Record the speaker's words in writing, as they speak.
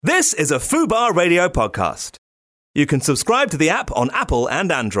This is a Fubar Radio podcast. You can subscribe to the app on Apple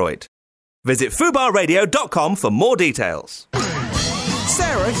and Android. Visit fubarradio.com for more details.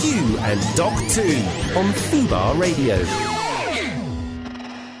 Sarah Hugh and Doc 2 on Fubar Radio.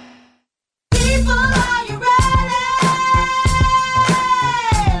 People, are you ready?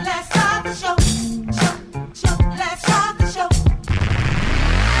 Let's start the show. Let's start the show.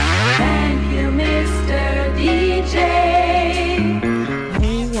 Thank you, Mr. DJ.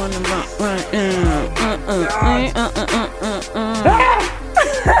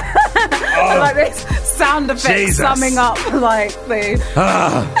 Like this sound effect Jesus. summing up like the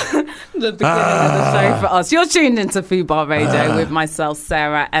beginning of the show for us. You're tuned into Fubar Radio with myself,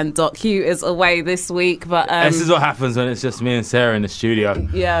 Sarah, and Doc Hugh is away this week. But this is what happens when it's just me and Sarah in the studio.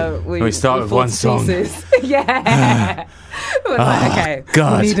 yeah, We start with one song. Yeah. We're like, okay,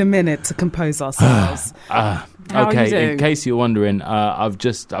 God. we need a minute to compose ourselves. How are you Okay, doing? in case you're wondering, I've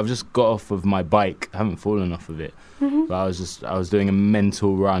just got off of my bike. I haven't fallen off of it. Mm-hmm. But I was doing a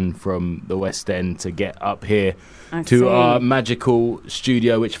mental run from the West End to get up here I to see. our magical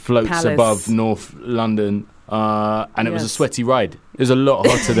studio, which floats Palace. above North London. And it was a Yes. sweaty ride. It was a lot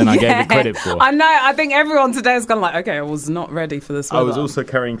hotter than I gave it credit for. I know. I think everyone today has gone like, okay, I was not ready for this I weather. was also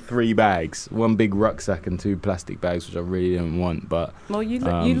carrying 3 bags, 1 big rucksack and 2 plastic bags, which I really didn't want. But Well, you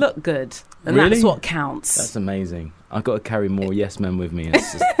look good, and really? that's what counts. that's amazing. I've got to carry more yes men with me.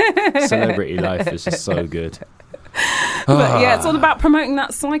 It's just, celebrity life is just so good. But yeah, it's all about promoting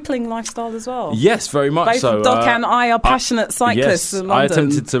that cycling lifestyle as well. Yes, very much Both so. Doc and I are passionate cyclists Yes, in I London.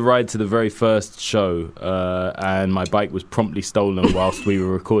 attempted to ride to the very first show, and my bike was promptly stolen whilst we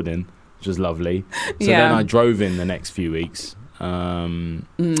were recording, which was lovely. So Yeah. then I drove in the next few weeks. So you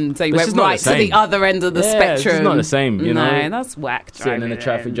It's went just not right the to the same. other end of the Yeah, spectrum. it's just not the same, you know? No, that's whack. Sitting in a driving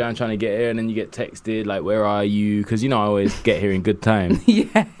traffic in. jam trying to get here, and then you get texted like, "Where are you?" Because I always get here in good time.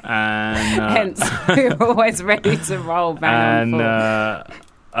 Yeah. And Hence, we're always ready to roll back and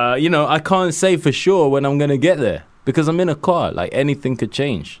and I can't say for sure when I'm gonna get there because I'm in a car. Like anything could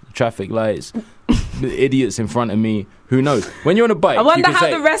change. Traffic lights, the idiots in front of me. Who knows? When you're on a bike, I wonder you can how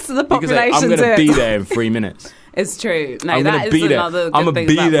say- the rest of the you can say, population I'm do gonna it. be there in 3 minutes. It's true. No, I'm that gonna is be there. another good I'm gonna thing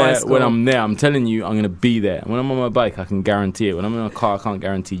be about there bicycle. when I'm there. I'm telling you, I'm gonna be there. When I'm on my bike, I can guarantee it. When I'm in a car, I can't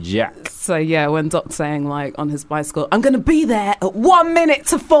guarantee jack. So yeah, when Doc's saying like on his bicycle, I'm going to be there at 1 minute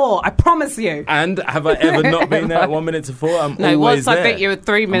to 4. I promise you. And have I ever not been there at 1 minute to 4? I'm No, always once there. I think you were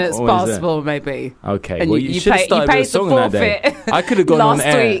 3 minutes always past there. 4, maybe. Okay, And well, you you should have paid- started you with a paid the song that day. forfeit I could have gone on last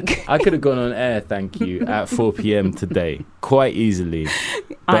air. week. I could have gone on air, thank you, at 4 p.m. today, quite easily.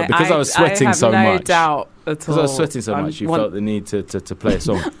 But because I was sweating have so no much, doubt at all. because I was sweating so much, you want- felt the need to play a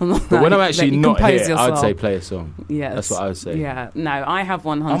song. Like, But when I'm actually let you not compose here, I'd yourself. say play a song. Yes. That's what I would say. Yeah, no, I have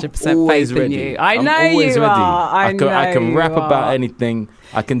 100% I'm always faith in ready. you. I I'm know always you ready. are. I can know rap you about are. anything.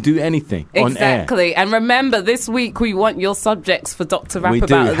 I can do anything on air. Exactly. And remember, this week we want your subjects for Doc to rap We do.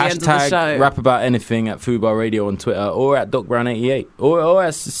 about at the end of the Hashtag show. rap about anything at Fubar Radio on Twitter or at DocBrown88 or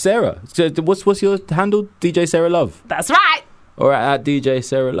at Sarah. So what's your handle? DJ Sarah Love. That's right. Or at DJ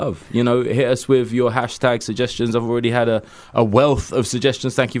Sarah Love. Hit us with your hashtag suggestions. I've already had a wealth of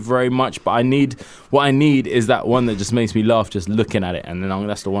suggestions. Thank you very much. But what I need is that one that just makes me laugh just looking at it, and then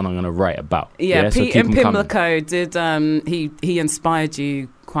that's the one I'm going to write about. Yeah, so Pete keep in 'em coming. Pimlico did. He inspired you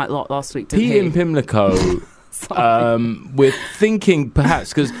quite a lot last week, didn't Pete he? in Pimlico. Sorry. We're thinking perhaps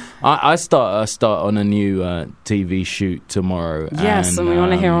because I start on a new TV shoot tomorrow. Yes, and we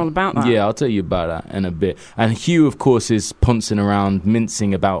want to hear all about that. Yeah, I'll tell you about that in a bit. And Hugh, of course, is pouncing around,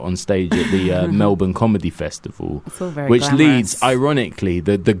 mincing about on stage at the Melbourne Comedy Festival, It's all very which glamorous. leads, ironically,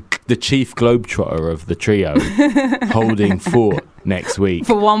 the chief globetrotter of the trio holding fort next week.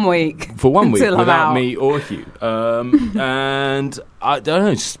 For 1 week. For 1 week, Until I'm without out. me or Hugh. And I don't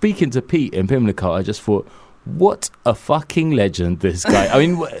know, speaking to Pete in Pimlico, I just thought, what a fucking legend this guy. I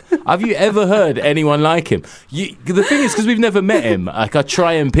mean, have you ever heard anyone like him? The thing is, because we've never met him, like I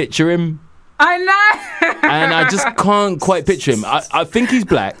try and picture him, I know. and I just can't quite picture him. I think he's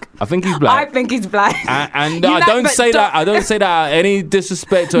black. I think he's I black. think he's black. And You I know, don't but say that. I don't say that out of any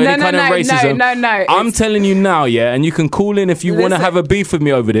disrespect or No, any no, kind of no, racism. no. I'm It's- telling you now, yeah, and you can call in if you want to Listen. have a beef with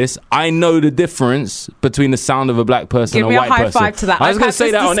me over this. I know the difference between the sound of a black person Give and me a a white high person. five to that. I was I've going had to say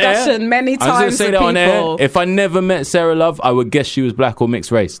this that on air. discussion many I was going to times say with that on air. people. If I never met Sarah Love, I would guess she was black or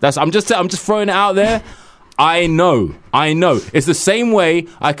mixed race. I'm just throwing it out there. I know. It's the same way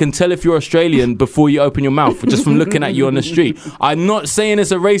I can tell if you're Australian before you open your mouth, just from looking at you on the street. I'm not saying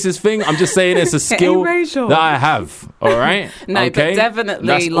it's a racist thing. I'm just saying it's a skill racial. that I have. All right? No, okay? but definitely,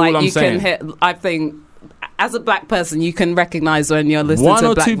 That's all like I'm you saying. can hit. I think as a black person, you can recognise when you're listening One to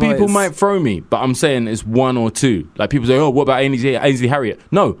a or black two people voice. might throw me, but I'm saying it's one or two. Like people say, oh, what about Ainsley Harriott?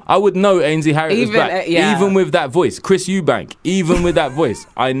 No, I would know Ainsley Harriott is Even, black. yeah. Even with that voice. Chris Eubank, even with that voice,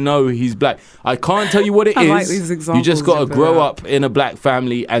 I know he's black. I can't tell you what it I is. like these examples You just got to you're grow putting up in a black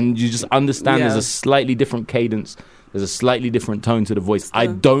family and you just understand Yeah. there's a slightly different cadence. There's a slightly different tone to the voice. I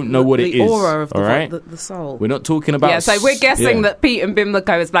don't know what it is. The aura of the, all right? the soul. We're not talking about... Yeah, so we're guessing yeah. that Pete and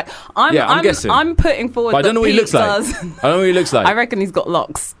Bimlico is black. I'm guessing. I'm putting forward But I don't that know what he Pete looks like. does. I don't know what he looks like. I reckon he's got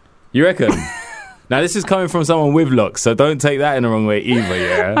locks. You reckon? Now, this is coming from someone with locks, so don't take that in the wrong way either,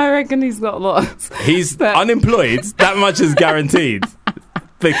 yeah? I reckon he's got locks. He's But- unemployed. That much is guaranteed.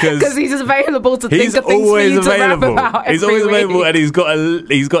 Because he's available to he's think of things for always you to rap available. about. He's every always available, week. and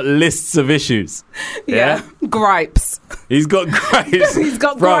he's got lists of issues. Yeah. Gripes. He's got gripes. He's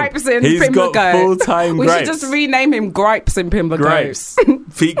got Bro, gripes in He's Pimlico. got full-time We gripes. should just rename him Gripes in Pimlico. Gripes.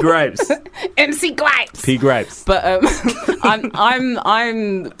 Pete Gripes. MC Gripes. Pete Gripes. But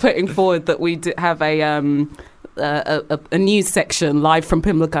I'm putting forward that we have a news section live from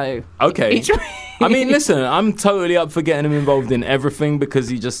Pimlico. Okay. Each I mean, listen, I'm totally up for getting him involved in everything because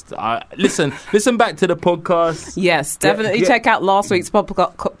he just... listen back to the podcast. Yes, definitely Yeah. check out last week's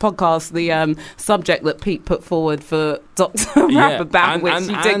podcast, the subject that Pete put forward for Dr. Rap about, which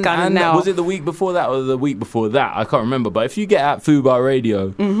you did kind of nail. Was it the week before that or the week before that? I can't remember. But if you get at Fubar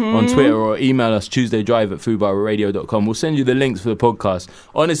Radio on Twitter or email us tuesdaydrive@fubarradio.com, we'll send you the links for the podcast.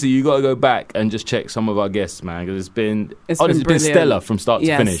 Honestly, you got to go back and just check some of our guests, man, because it's been brilliant. stellar from start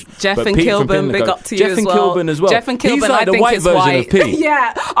to finish. Jeff But and Pete from Kilburn, big Pimlico- up to you Jeff as and well. Kilburn as well. Jeff and Kilburn, He's like I the think white is version white. of Pete.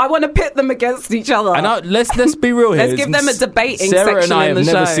 Yeah, I want to pit them against each other. And let's be real here. Let's give them a debating Sarah section and I in have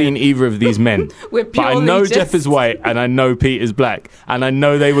the never show. seen either of these men. We're But I purely know just- Jeff is white and I know Pete is black. And I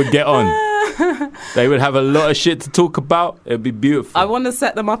know they would get on. They would have a lot of shit to talk about. It'd be beautiful. I want to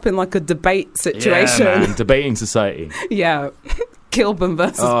set them up in like a debate situation. Yeah, man. Debating society. Yeah. Kilburn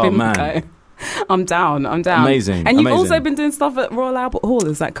versus Oh, Pimlico. man. I'm down. Amazing, And you've amazing. also been doing stuff at Royal Albert Hall,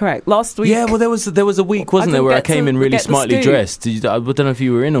 is that correct? Last week. Yeah, well, there was a week, wasn't I there, didn't where I get came to in really get the smartly scoop. dressed. I don't know if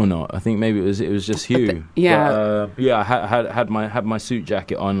you were in or not. I think maybe it was just Hugh. Yeah. But, I had my suit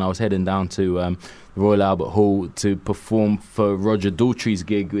jacket on. I was heading down to Royal Albert Hall to perform for Roger Daltrey's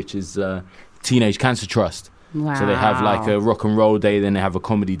gig, which is Teenage Cancer Trust. Wow. So they have like a rock and roll day, then they have a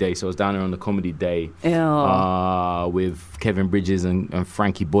comedy day. So I was down there on the comedy day with Kevin Bridges and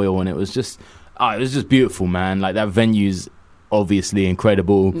Frankie Boyle, and it was just beautiful, man. Like that venue's obviously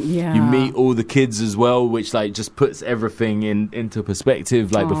incredible. Yeah. You meet all the kids as well, which like just puts everything into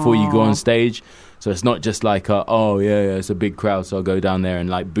perspective. Like before you go on stage, so it's not just like it's a big crowd, so I'll go down there and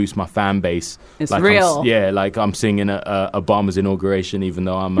like boost my fan base. It's like real. like I'm singing Obama's inauguration, even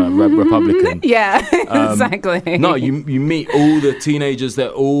though I'm a Republican. Yeah, exactly. No, you meet all the teenagers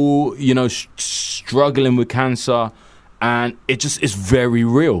that all struggling with cancer, and it's very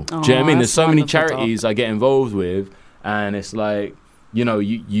real. Do you know what I mean? There's that's so many wonderful, Doc. charities I get involved with, and it's like you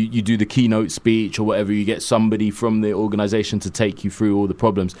do the keynote speech or whatever. You get somebody from the organization to take you through all the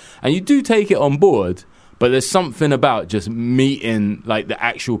problems, and you do take it on board. But there's something about just meeting like the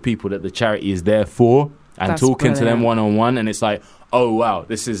actual people that the charity is there for and That's talking to them brilliant. one-on-one, and it's like, oh wow,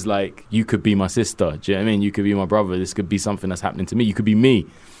 this is like, you could be my sister. Do you know what I mean? You could be my brother. This could be something that's happening to me. You could be me.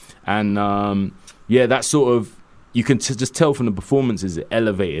 And that sort of, you can just tell from the performances, it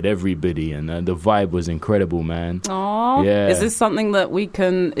elevated everybody, and the vibe was incredible, man. Aw. Yeah. Is this something that we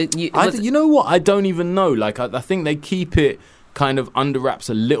can... You know what? I don't even know. Like, I think they keep it kind of under wraps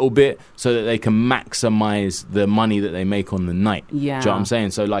a little bit so that they can maximize the money that they make on the night. Yeah. Do you know what I'm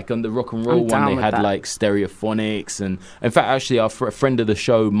saying? So like on the rock and roll I'm one, down they with had that. like Stereophonics, and in fact, actually, our friend of the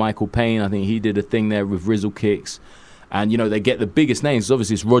show, Michael Payne, I think he did a thing there with Rizzle Kicks, and they get the biggest names.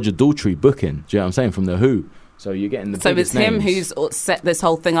 Obviously, it's Roger Daltrey booking. Do you know what I'm saying? From the Who. So you're getting the So biggest it's him names. who's set this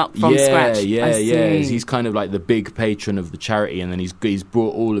whole thing up from scratch. I see. He's kind of like the big patron of the charity, and then he's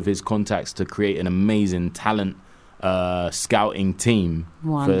brought all of his contacts to create an amazing talent scouting team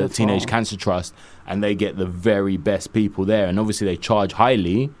Wonderful. for Teenage Cancer Trust, and they get the very best people there, and obviously they charge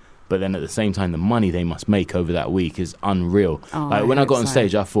highly, but then at the same time the money they must make over that week is unreal. Oh, like when I hope got on so.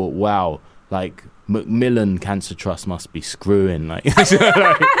 stage, I thought, wow, like Macmillan Cancer Trust must be screwing, like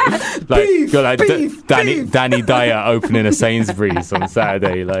Danny Dyer opening a Sainsbury's on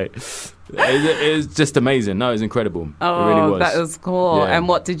Saturday, like it was just amazing. No, it was incredible. Oh, it really was. that was cool. Yeah. And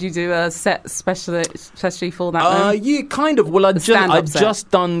what did you do a set especially for that? then? Yeah, kind of. Well, I'd stand-up set. just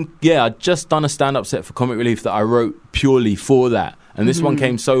done a stand-up set for Comic Relief that I wrote purely for that. And this one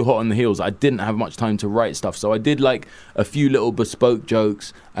came so hot on the heels, I didn't have much time to write stuff. So I did like a few little bespoke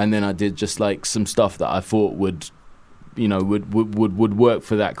jokes, and then I did just like some stuff that I thought would would work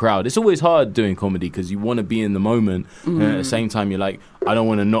for that crowd. It's always hard doing comedy because you want to be in the moment, and at the same time you're like, I don't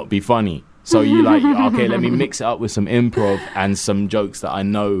want to not be funny. So you like, okay, let me mix it up with some improv and some jokes that I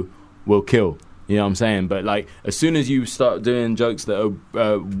know will kill. You know what I'm saying? But like, as soon as you start doing jokes that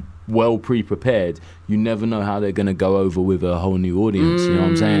are well pre-prepared, you never know how they're going to go over with a whole new audience. You know what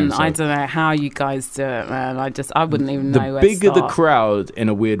I'm saying? So I don't know how you guys do it, man. I wouldn't even know where the bigger to the start. crowd, in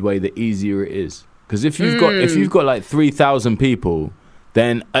a weird way, the easier it is. Because if you've got like 3,000 people,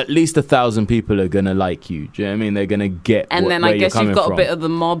 then at least 1,000 people are gonna like you. Do you know what I mean? They're gonna get. And then I guess you've got a bit of the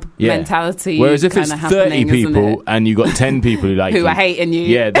mob mentality. Whereas if it's 30 people it? and you got 10 people who like who you, are hating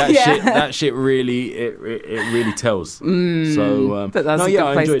you, that shit really it really tells. So, but that's a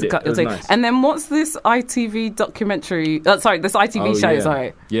good place to cut your teeth. Nice. And then what's this ITV documentary? This ITV show. Yeah.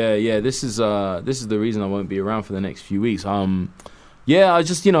 Sorry. Yeah. This is the reason I won't be around for the next few weeks. Yeah, I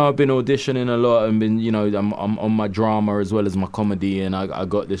just, I've been auditioning a lot and been, I'm on my drama as well as my comedy, and I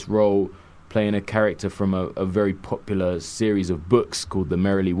got this role playing a character from a very popular series of books called the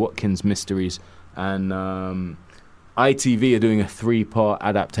Merrily Watkins Mysteries, and ITV are doing a 3-part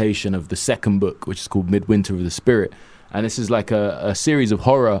adaptation of the second book, which is called Midwinter of the Spirit, and this is like a series of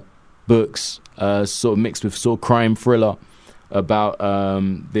horror books, sort of mixed with sort of crime thriller about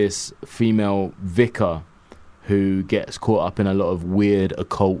this female vicar who gets caught up in a lot of weird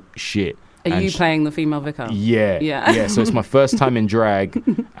occult shit. Are you playing the female vicar? Yeah. So it's my first time in drag,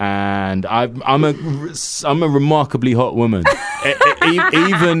 and I'm a remarkably hot woman,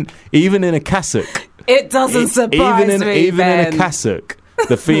 even in a cassock. It doesn't surprise me. Even in a cassock,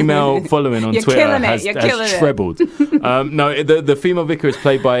 the female following on Twitter has trebled. No, the female vicar is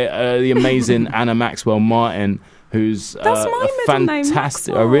played by the amazing Anna Maxwell Martin, who's that's my middle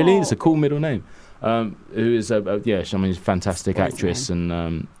fantastic. name, Oh, really? It's a cool middle name. Who is she's a fantastic actress,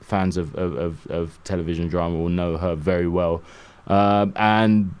 and fans of television drama will know her very well.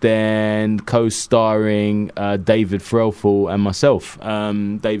 And then co-starring David Threlfall and myself.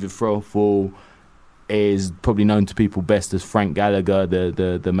 David Threlfall is probably known to people best as Frank Gallagher,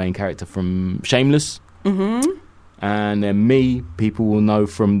 the main character from Shameless. Mm-hmm. And then me, people will know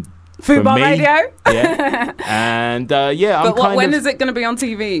from Fubar Radio. Yeah. And but when is it going to be on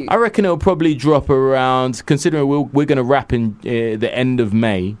TV? I reckon it'll probably drop around, considering we're going to wrap in the end of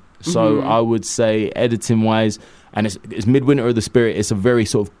May. So I would say, editing wise, and it's Midwinter of the Spirit. It's a very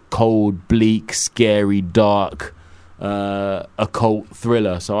sort of cold, bleak, scary, dark, occult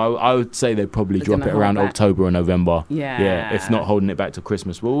thriller. So I would say they'd probably drop it around October or November. Yeah. If not holding it back to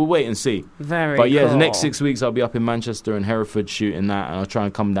Christmas. Well, we'll wait and see. Very But yeah, cool. the next 6 weeks I'll be up in Manchester and Hereford shooting that, and I'll try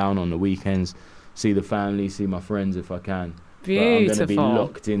and come down on the weekends, see the family, see my friends if I can. Beautiful. But I'm going to be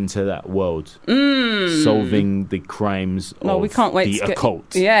locked into that world, solving the crimes of we can't wait the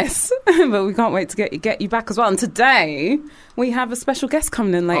occult. Yes, but we can't wait to get you back as well. And today we have a special guest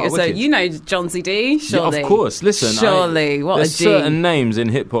coming in later. So wicked. you know John C. D, surely. Yeah, of course. Listen, surely, what a there's G. certain names in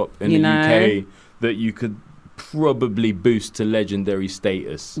hip hop in the UK that you could probably boost to legendary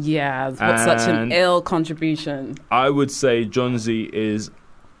status. Yeah, what's such an ill contribution. I would say John Z is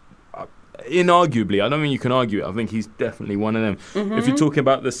inarguably, I don't think you can argue it, I think he's definitely one of them. If you're talking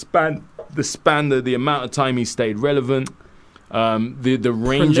about the span, the amount of time he stayed relevant, the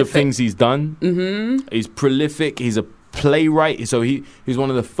range of things he's done, he's prolific, he's a playwright, so he's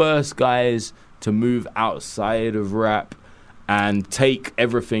one of the first guys to move outside of rap and take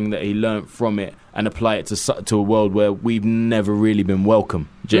everything that he learnt from it and apply it to a world where we've never really been welcome.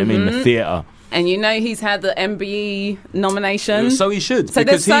 Do you know what I mean? The theatre. And he's had the MBE nomination. So he should. So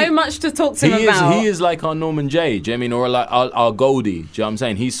there's so much to talk to him about. He is like our Norman J, do you know what I mean? Or like our Goldie, do you know what I'm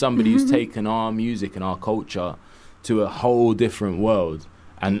saying? He's somebody who's taken our music and our culture to a whole different world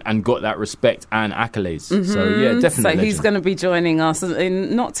and got that respect and accolades. So yeah, definitely. So he's going to be joining us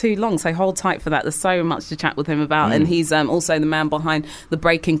in not too long, so hold tight for that. There's so much to chat with him about. And he's also the man behind the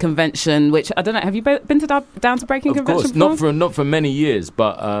Breaking Convention, which, I don't know, have you been down to Breaking Convention before? Of course, not for many years,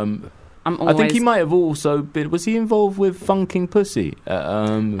 but I think he might have also been. Was he involved with Funking Pussy?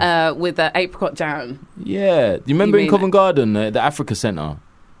 With Apricot Darren. Yeah, you remember in Covent Garden, the Africa Centre?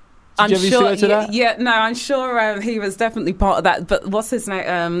 I'm sure. I'm sure he was definitely part of that. But what's his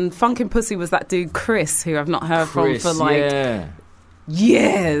name? Funkin' Pussy was that dude Chris, who I've not heard from for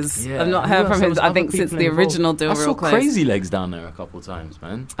years. Yeah. I've not heard from him. I think since the original deal. I saw Crazy Legs down there a couple of times,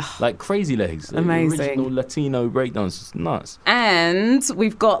 man. Like Crazy Legs, amazing. The original Latino breakdance, it's nuts. And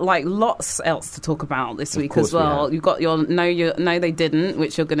we've got lots else to talk about this week as well. You've got your No They Didn't,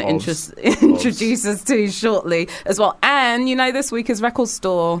 which you're going to introduce us to shortly as well. And this week is Record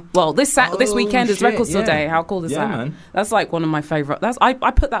Store. Well, this weekend is Record Store Day. How cool is that? Man. That's like one of my favourite.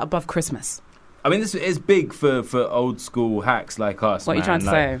 I put that above Christmas. I mean, this is big for old school hacks like us. What are you trying to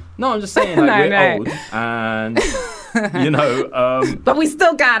say? No, I'm just saying, like, we're old and, but we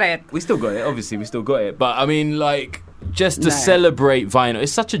still got it. We still got it, obviously, we still got it. But, I mean, like, just to celebrate vinyl,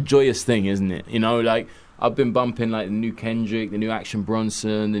 it's such a joyous thing, isn't it? You know, like, I've been bumping, like, the new Kendrick, the new Action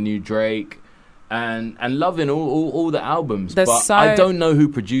Bronson, the new Drake, and loving all the albums. But I don't know who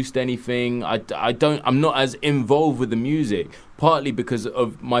produced anything. I'm not as involved with the music. Partly because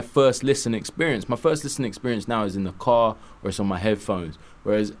of my first listen experience. My first listen experience now is in the car or it's on my headphones.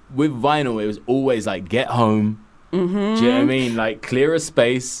 Whereas with vinyl, it was always like get home. Mm-hmm. Do you know what I mean? Like clear a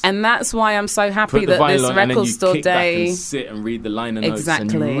space. And that's why I'm so happy that this record store day. And sit and read the liner notes and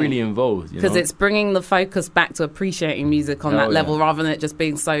you're really involved. Because it's bringing the focus back to appreciating music on that level rather than it just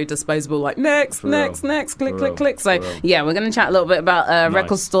being so disposable, like next, click. So yeah, we're going to chat a little bit about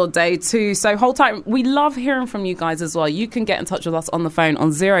record store day too. So hold tight. We love hearing from you guys as well. You can get in touch with us on the phone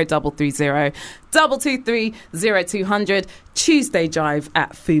on 0330 223 0200.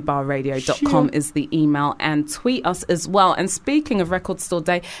 TuesdayDrive@fubarradio.com is the email, and tweet us as well. And speaking of Record Store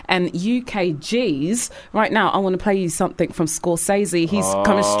Day and UKGs, right now I want to play you something from Scorsese. He's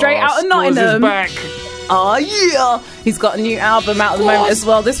coming straight out of Nottingham. Back. Oh yeah, he's got a new album out at the moment as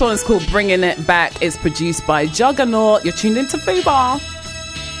well. This one is called Bringing It Back. It's produced by Juggernaut. You're tuned into Fubar.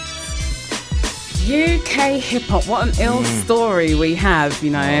 UK hip-hop, what an ill story we have, you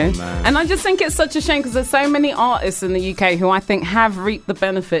know. And I just think it's such a shame because there's so many artists in the UK who I think have reaped the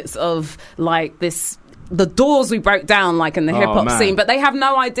benefits of like the doors we broke down like in the hip-hop scene, but they have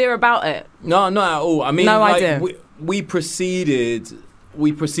no idea about it. No, not at all. I mean, no idea. We preceded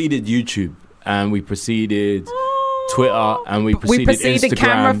YouTube and we preceded Twitter and we preceded Instagram.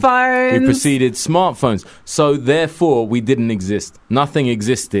 Camera phones. We preceded smartphones. So therefore, we didn't exist. Nothing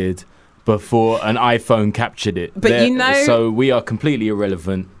existed before an iPhone captured it. But so we are completely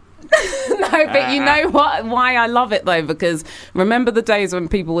irrelevant. No, but you know what? Why I love it though, because remember the days when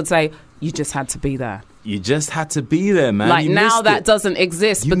people would say, "You just had to be there." You just had to be there, man. Like now that doesn't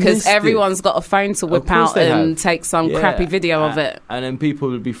exist because everyone's got a phone to whip out and take some crappy video of it. And then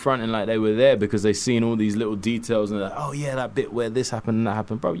people would be fronting like they were there because they've seen all these little details and they're like, "Oh yeah, that bit where this happened and that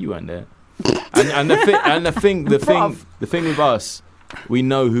happened, bro. You weren't there." and the thing with us. We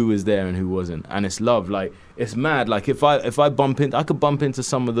know who was there and who wasn't, and it's love. Like it's mad. Like if I could bump into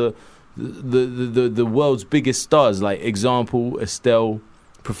some of the world's biggest stars. Like example, Estelle,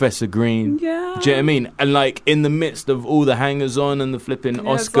 Professor Green. Yeah. Do you know what I mean? And like in the midst of all the hangers on and the flipping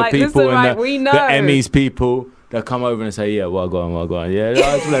Oscar people and the Emmys people, they'll come over and say, "Yeah, well go on, yeah,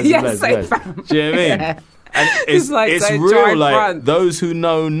 bless. Do you know what I mean?" Yeah. And it's real, like those who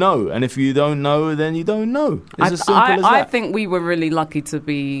know, and if you don't know, then you don't know. It's as simple as that. I think we were really lucky to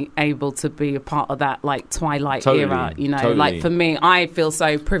be able to be a part of that like Twilight era, you know. Totally. Like for me, I feel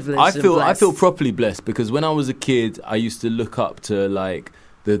so privileged. I feel properly blessed because when I was a kid, I used to look up to like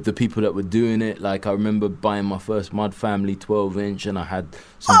the people that were doing it. Like I remember buying my first Mud Family 12-inch, and I had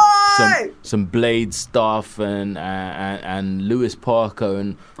some Blade stuff and Lewis Parker,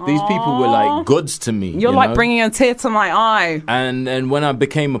 and these people were like gods to me. You're like bringing a tear to my eye. And when I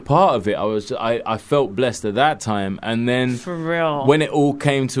became a part of it, I felt blessed at that time. And then for real, when it all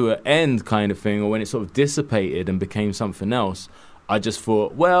came to an end, kind of thing, or when it sort of dissipated and became something else, I just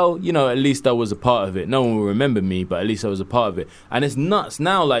thought, well, you know, at least I was a part of it. No one will remember me, but at least I was a part of it. And it's nuts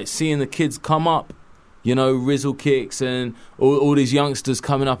now, like seeing the kids come up, you know, Rizzle Kicks and all these youngsters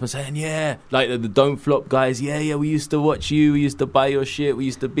coming up and saying, yeah, like the Don't Flop guys, yeah, we used to watch you, we used to buy your shit, we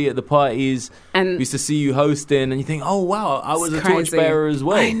used to be at the parties, and we used to see you hosting, and you think, oh, wow, I was a torchbearer as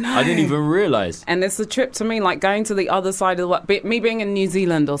well. I know. I didn't even realise. And it's a trip to me, like going to the other side of the world, me being in New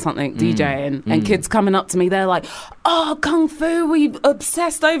Zealand or something, DJing, and kids coming up to me, they're like, oh, Kung Fu, we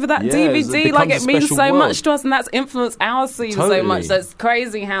obsessed over that DVD, like it means so much to us, and that's influenced our scene so much. So it's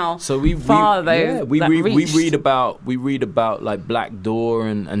crazy how far we read about like Black Door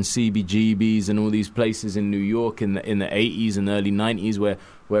and CBGBs and all these places in New York in the 80s and early 90s where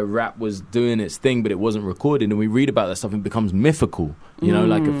rap was doing its thing, but it wasn't recorded, and we read about that stuff and it becomes mythical, you know,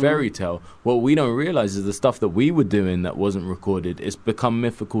 like a fairy tale. What we don't realize is the stuff that we were doing that wasn't recorded, it's become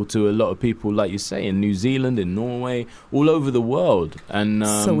mythical to a lot of people, like you say, in New Zealand, in Norway, all over the world. And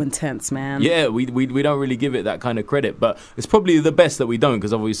so intense, man. Yeah, we don't really give it that kind of credit, but it's probably the best that we don't,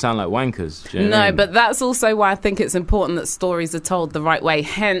 because otherwise we sound like wankers. Do you know what I mean? But that's also why I think it's important that stories are told the right way,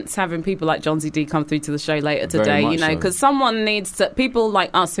 hence having people like John Z.D. come through to the show later today, you know, because someone needs to, people like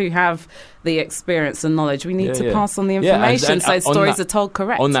us who have the experience and knowledge, we need to pass on the information so stories are told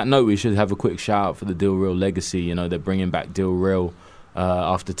correct. On that note, we should have a quick shout out for the Dill Real legacy. You know, they're bringing back Dill Real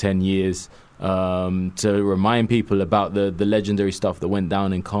after 10 years. to remind people about the legendary stuff that went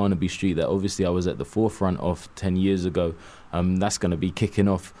down in Carnaby Street that obviously I was at the forefront of 10 years ago. That's going to be kicking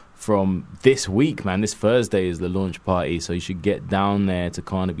off from this week, man. This Thursday is the launch party, so you should get down there to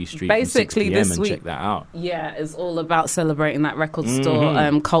Carnaby Street basically from 6 p.m. this and week, check that out. Yeah, it's all about celebrating that record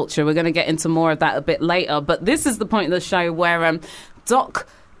store culture. We're going to get into more of that a bit later, but this is the point of the show where Doc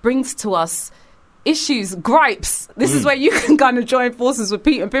brings to us issues, gripes. This is where you can kind of join forces with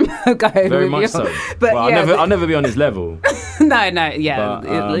Pete and Pimlico. Very much so. But well, yeah, I'll never be on his level. no, yeah. But,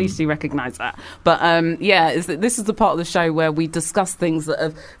 at least you recognise that. But this is the part of the show where we discuss things that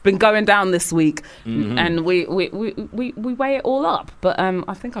have been going down this week, and we weigh it all up. But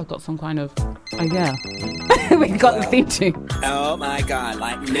I think I've got some kind of we got the theme tune. Oh my God!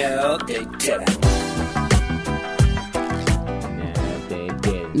 Like no, they didn't.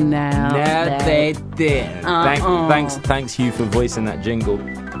 No, they did. Thanks, Hugh, for voicing that jingle.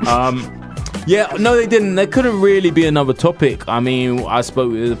 Yeah, no, they didn't. There couldn't really be another topic. I mean, I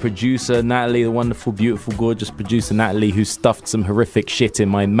spoke with the producer, Natalie, the wonderful, beautiful, gorgeous producer, Natalie, who stuffed some horrific shit in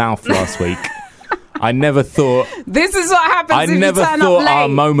my mouth last week. I never thought... This is what happens if you turn up late. Our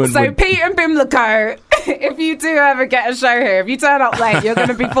moment so Pete and Pimlico, if you do ever get a show here, if you turn up late, you're going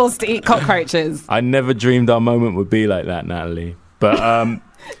to be forced to eat cockroaches. I never dreamed our moment would be like that, Natalie. But...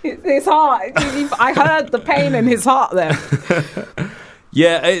 His heart. I heard the pain in his heart there.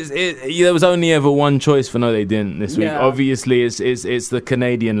 Yeah, there was only ever one choice for No They Didn't this week. Yeah. Obviously, it's the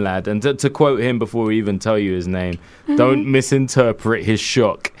Canadian lad. And to quote him before we even tell you his name, don't misinterpret his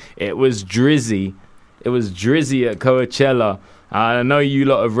shock. It was Drizzy. It was Drizzy at Coachella. I know you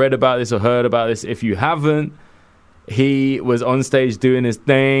lot have read about this or heard about this. If you haven't, he was on stage doing his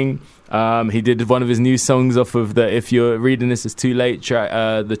thing. He did one of his new songs off of the If You're Reading This It's Too Late track,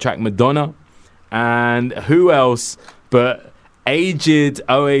 the track Madonna. And who else but aged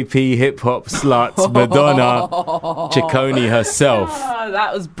OAP hip-hop slut Madonna Ciccone herself. Oh,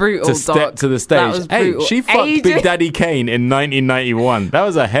 that was brutal, to step to the stage. That was brutal. She fucked Big Daddy Kane in 1991. That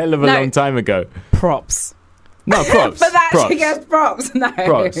was a hell of a long time ago. Props. No, props. But that props. she gets props. No.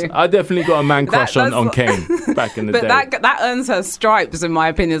 Props. I definitely got a man crush on Kane back in the day. But that earns her stripes, in my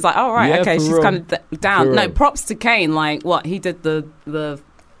opinion. It's like, oh, right, Yeah, okay, for she's real. kind of down. For No, real. props to Kane. Like, what, he did the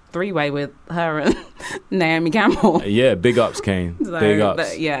three-way with her and Naomi Campbell. Yeah, big ups, Kane. So, big ups.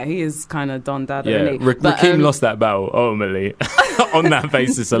 but, yeah, he is kind of Don Dada, Yeah, isn't he? Rakim lost that battle, ultimately, on that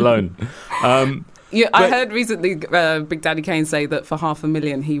basis alone. Yeah, I heard recently Big Daddy Kane say that for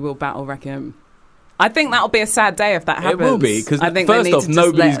 $500,000 he will battle Rakim. I think that'll be a sad day if that happens. It will be, because first off,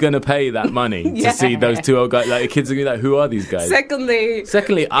 nobody's going to pay that money to see those two old guys. Like, the kids are going to be like, who are these guys?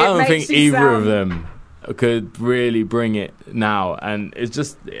 Secondly, I don't think either of sound- them could really bring it now. And it's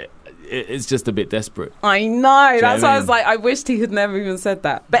just a bit desperate. I know. That's what why I I was mean? like, I wished he had never even said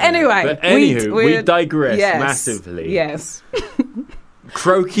that. But anyway. But anywho, we digress massively. Yes.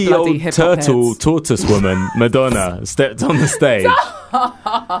 Croaky Bloody old hip-hop turtle heads. tortoise woman, Madonna, stepped on the stage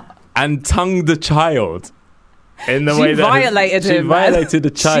and tongued a child in the way that violated him. She violated a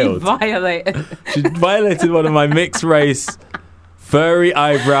child. She violated one of my mixed race, furry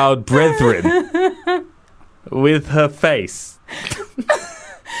eyebrow brethren with her face.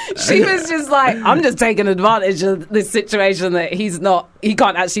 She was just like, I'm just taking advantage of this situation that he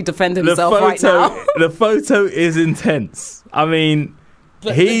can't actually defend himself right now. The photo is intense. I mean,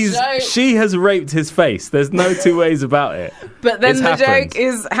 she has raped his face. There's no two ways about it. But then It's the happened. joke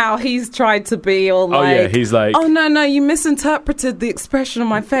is how he's tried to be all Oh like, yeah, he's like, oh no, you misinterpreted the expression on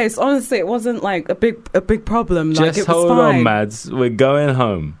my face. Honestly, it wasn't like a big problem. Like, just it was hold fine. on, Mads. We're going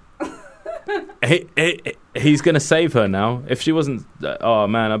home. He's going to save her now. If she wasn't... oh,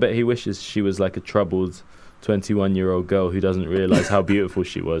 man, I bet he wishes she was like a troubled 21-year-old girl who doesn't realise how beautiful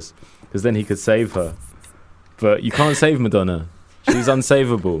she was. Because then he could save her. But you can't save Madonna. She's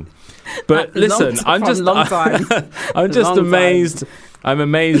unsavable. But listen, I'm just amazed. I'm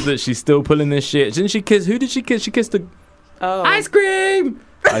amazed that she's still pulling this shit. Didn't she kiss... Who did she kiss? She kissed the... Oh. Ice cream!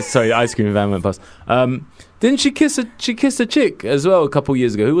 Sorry, the ice cream van went past. Didn't she kiss a chick as well a couple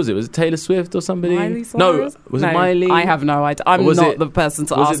years ago? Who was it? Was it Taylor Swift or somebody? Miley Cyrus? No, was it Miley? I have no idea. I'm Was not it- the person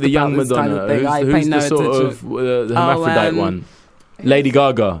to Was ask it the young about this Madonna? kind of thing. I Who's pay no the sort attention. of the hermaphrodite one? Lady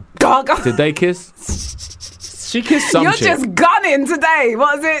Gaga. Gaga. Did they kiss? She kissed some You're chick. just gunning today.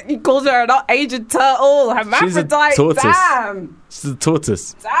 What is it? You called her an aged turtle, hermaphrodite. tortoise. Damn. It's the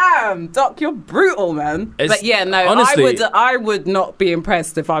tortoise. Damn, Doc, you're brutal, man. But yeah, no, honestly, I would not be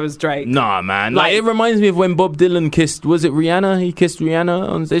impressed if I was Drake. Nah, man. Like, it reminds me of when Bob Dylan kissed, was it Rihanna? He kissed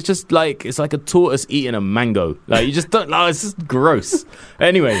Rihanna. It's just like, it's like a tortoise eating a mango. Like, you just don't, like, it's just gross.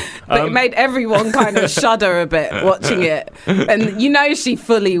 Anyway. But it made everyone kind of shudder a bit watching it. And you know she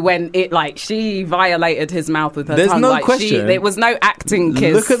fully went, she violated his mouth with her tongue. There's no question. There was no acting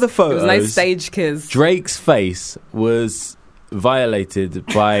kiss. Look at the photos. There was no stage kiss. Drake's face was violated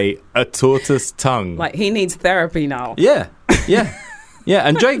by a tortoise tongue. Like, he needs therapy now. Yeah.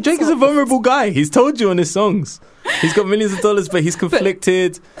 And Drake is a vulnerable guy. He's told you on his songs. He's got millions of dollars, but he's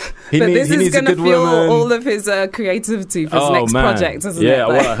conflicted. He needs a good woman. All of his creativity for his next project, isn't it? Yeah,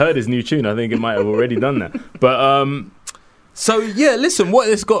 well, I heard his new tune. I think it might have already done that. But so yeah, listen. What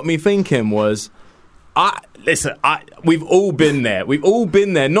this got me thinking was, we've all been there. We've all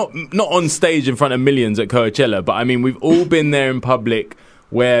been there. Not on stage in front of millions at Coachella, but I mean, we've all been there in public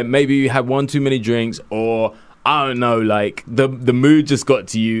where maybe you had one too many drinks, or I don't know, like the mood just got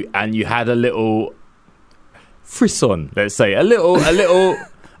to you and you had a little frisson, let's say, a little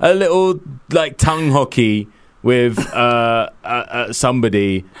like tongue hockey with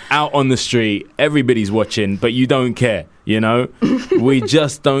somebody out on the street. Everybody's watching, but you don't care. You know, we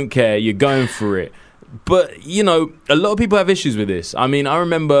just don't care. You're going for it. But, you know, a lot of people have issues with this. I mean, I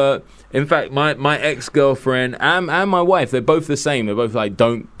remember, in fact, my ex-girlfriend and my wife, they're both the same. They're both like,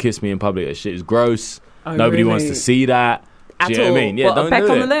 don't kiss me in public. That shit is gross. Nobody wants to see that. Do you know what I mean? Yeah, don't peck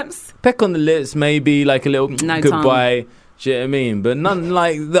on the lips? Peck on the lips, maybe, like a little goodbye. Do you know what I mean? But none,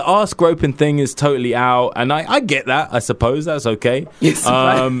 like, the arse groping thing is totally out. And I get that, I suppose. That's okay. Yes,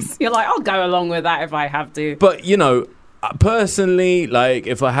 you're like, I'll go along with that if I have to. But, you know, personally, like,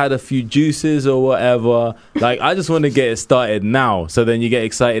 if I had a few juices or whatever, like, I just want to get it started now. So then you get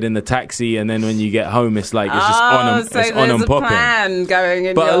excited in the taxi, and then when you get home, it's like, it's just on and, it's on and popping. Plan going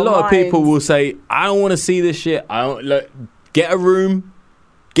in but your a lot mind. of people will say, I don't want to see this shit. I don't, look, get a room,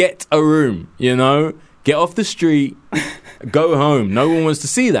 you know? Get off the street, go home. No one wants to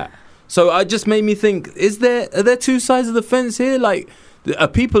see that. So it just made me think, are there two sides of the fence here? Like, are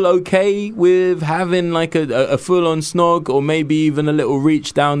people okay with having like a full-on snog, or maybe even a little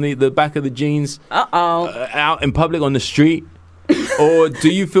reach down the back of the jeans out in public on the street? Or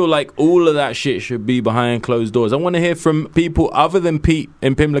do you feel like all of that shit should be behind closed doors? I want to hear from people other than Pete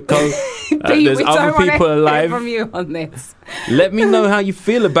in Pimlico. There's other people alive. From you on this. Let me know how you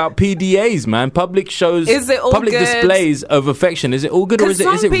feel about PDAs, man. Public shows, is it all public good? Displays of affection. Is it all good, or is it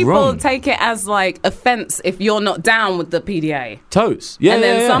wrong? Some people take it as like offense if you're not down with the PDA. Totes, yeah. And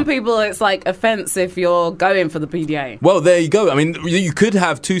then some people, it's like offense if you're going for the PDA. Well, there you go. I mean, you could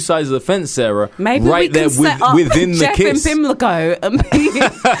have two sides of the fence, Sarah. Maybe right we can there set up within Jeff the kiss. In Pimlico and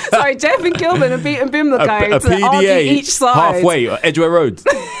sorry, Jeff and Kilburn and Pete in Pimlico a to PDA argue each side halfway, Edgware Road.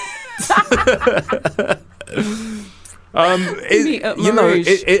 Have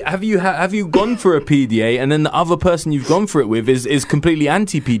you gone for a PDA and then the other person you've gone for it with is completely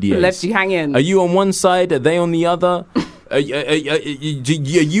anti-PDA? Left you hanging. Are you on one side? Are they on the other? Are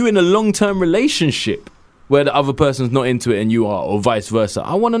you in a long-term relationship where the other person's not into it and you are, or vice versa?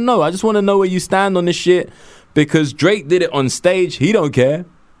 I want to know. I just want to know where you stand on this shit, because Drake did it on stage. He don't care.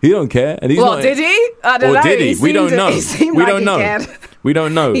 And he's not. Did he? I don't know. Or did he? We don't know. We don't know. We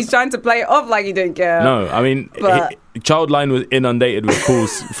don't know. He's trying to play it off like he didn't care. No, I mean, Childline was inundated with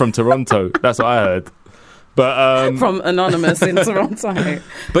calls from Toronto. That's what I heard. But from Anonymous in Toronto.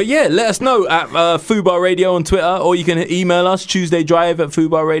 But yeah, let us know at Fubar Radio on Twitter, or you can email us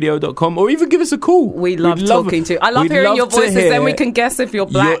tuesdaydrive@fubarradio.com, or even give us a call. We'd love talking to you. I love hearing your voices, then we can guess if you're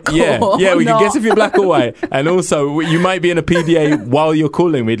black or we not. can guess if you're black or white. And also, you might be in a PDA while you're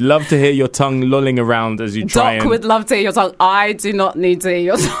calling. We'd love to hear your tongue lolling around as you try. Doc would love to hear your tongue. I do not need to hear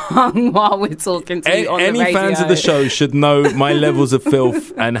your tongue while we're talking to you on the radio. Any fans of the show should know my levels of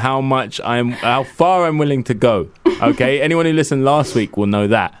filth and how far I'm willing to go. Okay, anyone who listened last week will know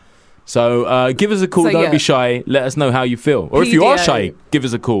that. So give us a call. Don't be shy. Let us know how you feel. Or if you are shy, give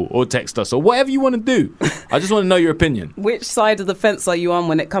us a call or text us or whatever you want to do. I just want to know your opinion. Which side of the fence are you on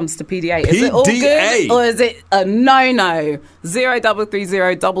when it comes to PDA? Is it all good, or is it a no-no?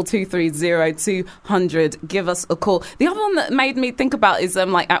 0330-223-0200. Give us a call. The other one that made me think about is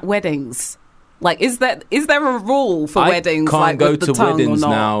like at weddings. Like, is there a rule for weddings? I can't go to weddings or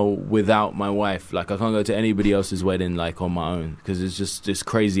not? now without my wife. Like, I can't go to anybody else's wedding, like, on my own, because it's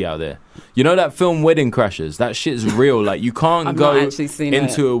crazy out there. You know that film Wedding Crashers? That shit's real. Like, you can't go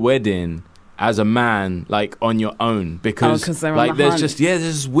into a wedding as a man, like, on your own, because like, there's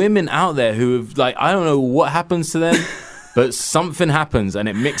just women out there who have, like, I don't know what happens to them. But something happens and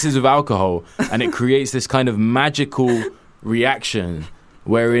it mixes with alcohol and it creates this kind of magical reaction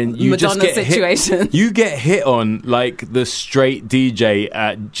wherein you Madonna just get situation. hit. You get hit on like the straight DJ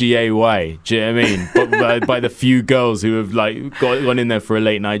at GAY. Do you know what I mean? But by the few girls who have like gone in there for a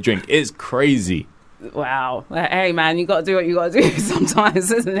late night drink. It's crazy. Wow. Hey, man, you got to do what you got to do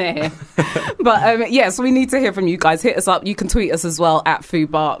sometimes, isn't it? But, yes, we need to hear from you guys. Hit us up. You can tweet us as well at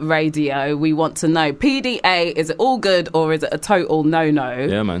Fubar Radio. We want to know, PDA, is it all good or is it a total no-no?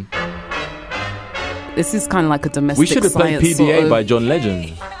 Yeah, man. This is kind of like a domestic We should have played science PDA sort of... by John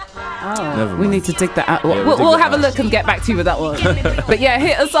Legend. Oh, we need to dig that out. Yeah, we'll have a look and get back to you with that one. But yeah,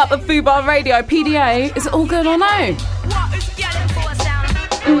 hit us up at Fubar Radio. PDA, is it all good or no?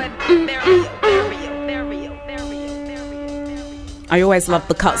 I always love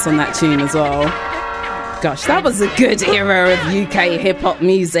the cuts on that tune as well. Gosh, that was a good era of UK hip-hop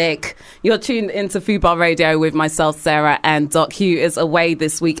music. You're tuned into Fubar Radio with myself, Sarah, and Doc Hugh is away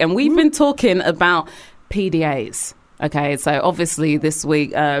this week. And we've been talking about PDAs. Okay, so obviously this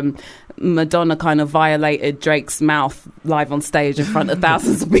week, Madonna kind of violated Drake's mouth live on stage in front of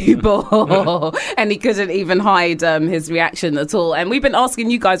thousands of people. And he couldn't even hide his reaction at all. And we've been asking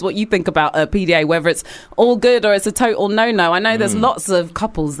you guys what you think about PDA, whether it's all good or it's a total no-no. I know there's lots of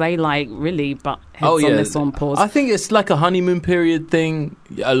couples, they like really butt heads on this one, pause. I think it's like a honeymoon period thing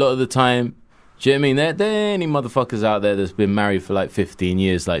a lot of the time. Do you know what I mean? There are any motherfuckers out there that's been married for like 15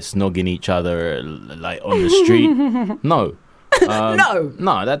 years, like snogging each other like on the street. No.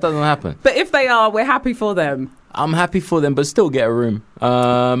 No, that doesn't happen. But if they are, we're happy for them. I'm happy for them, but still get a room.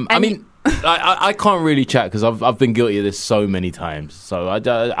 I mean, I can't really chat because I've been guilty of this so many times. So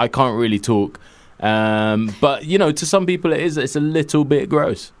I can't really talk. But, you know, to some people it's a little bit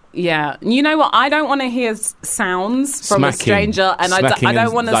gross. Yeah, you know what? I don't want to hear sounds from a stranger, and I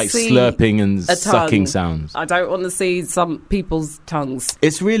don't want to like see slurping and sucking sounds. I don't want to see some people's tongues.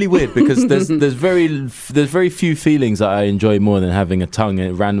 It's really weird because there's very few feelings that I enjoy more than having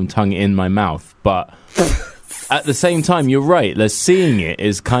a random tongue in my mouth. But at the same time, you're right. Seeing it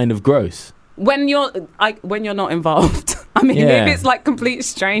is kind of gross. When you're not involved. I mean, if it's like complete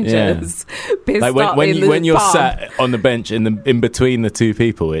strangers, pissed like up when you're pub. sat on the bench in between the two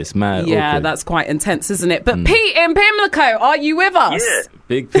people, it's mad. Yeah, awkward. That's quite intense, isn't it? But Pete in Pimlico, are you with us? Yeah.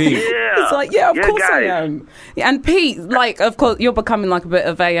 Big Pete. Yeah. It's like, of course guys. I am. And Pete, like, of course, you're becoming like a bit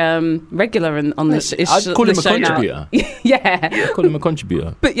of a regular on this. I'd call him a contributor. Yeah. I'd call him a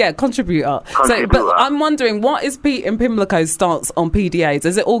contributor. But yeah, contributor. So, but I'm wondering, what is Pete in Pimlico's stance on PDAs?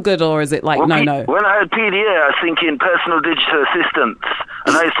 Is it all good or is it like no? When I had PDA, I was thinking personal digital assistants,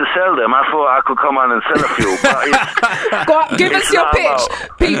 and I used to sell them. I thought I could come on and sell a few. But Go on, give us your pitch,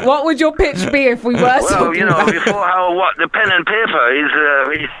 Pete. What would your pitch be if we were well, talking you know, about before what the pen and paper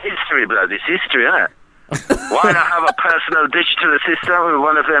is history, blood. It's history, isn't it? Why not have a personal digital assistant with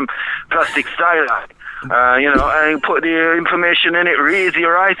one of them plastic styli? And put the information in it, reads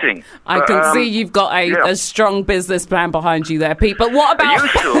your writing. I can see you've got a strong business plan behind you there, Pete. But what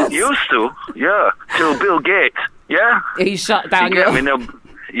about... Used to, yeah. Till Bill Gates, yeah? He shut down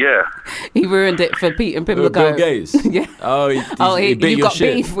yeah. He ruined it for Pete and Pimlico. Bill Gates? Yeah. Oh, he beat you your got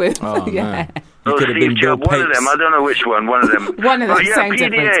shit. beef with... Oh, yeah. man. You could have been Bill Gates. One of them, I don't know which one, one of them. One of them, yeah, same PDAs,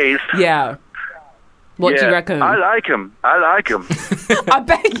 difference. Yeah. What do you reckon? I like them. I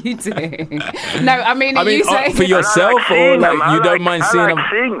bet you do. No, I mean you say for yourself, or like you don't mind seeing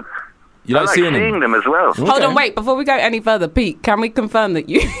them? You like seeing them as well. Okay. Hold on, wait. Before we go any further, Pete, can we confirm that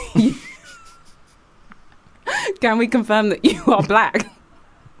you are black?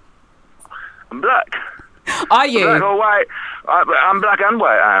 I'm black. Are you? Black or white? I'm black and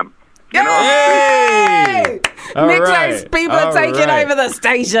white. I am. Yay! Nick's people are taking over the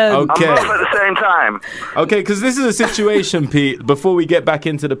station. Okay. I'm both at the same time. Okay, because this is a situation, Pete. Before we get back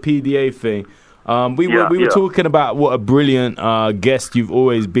into the PDA thing, we were talking about what a brilliant guest you've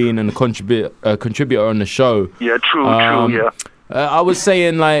always been and a contributor on the show. Yeah, true, yeah. I was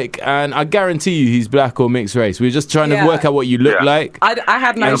saying, like, and I guarantee you he's black or mixed race. We were just trying to work out what you look like. I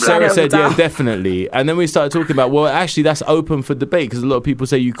had no And Sarah shadow said, of a doubt. definitely. And then we started talking about, well, actually, that's open for debate because a lot of people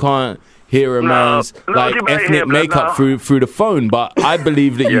say you can't hear a man's like ethnic makeup through the phone. But I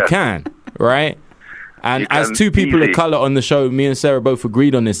believe that you can, right? And as two people of color on the show, me and Sarah both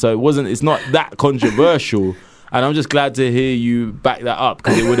agreed on this, so it's not that controversial. And I'm just glad to hear you back that up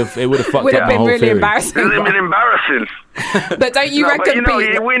because it would have fucked up my whole really theory. embarrassing. It would have been embarrassing. But don't you reckon,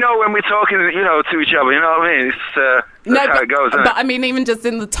 Pete? We know when we're talking, to each other. You know what I mean? That's how it goes. But I mean, even just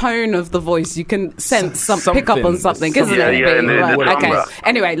in the tone of the voice, you can sense pick up on something, isn't it? Yeah, okay.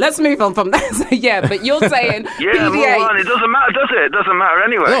 Anyway, let's move on from that. So, but you're saying PDA. Move on. It doesn't matter, does it? It doesn't matter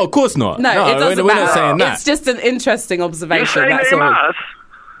anyway. No, of course not. No, it doesn't we're matter. not saying that. It's just an interesting observation. You're saying that's it all. matters.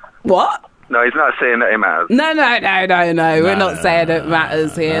 What? No, he's not saying that it matters. No. We're not saying it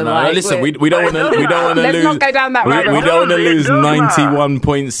matters here. No, like, listen, we don't want to Let's lose. not go down that rabbit We hole. don't want to lose It does matter.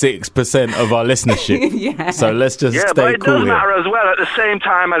 91.6% of our listenership. Yeah. So let's just Yeah, stay but it cool does here. matter as well at the same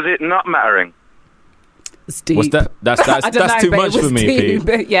time as it not mattering. It's deep. What's that? That's I don't know, too but it much was for me, deep, Pete.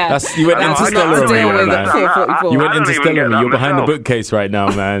 but yeah. You went That's interstellar not on to me, deal with man. it. Fear 44. You went I don't even interstellar get on me. that You're behind the myself. bookcase right now,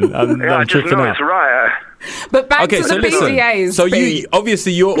 man. I'm Yeah, I just tripping know out. it's right. But back Okay, to so the listen. PDAs. So Pete. you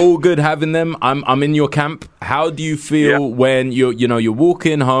obviously you're all good having them. I'm in your camp. How do you feel when you're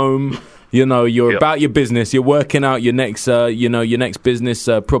walking home? You're about your business. You're working out your next business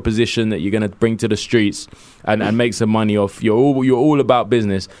proposition that you're going to bring to the streets and make some money off. You're all about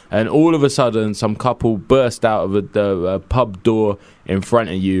business, and all of a sudden, some couple burst out of a pub door in front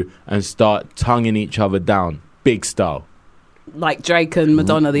of you and start tonguing each other down, big style, like Drake and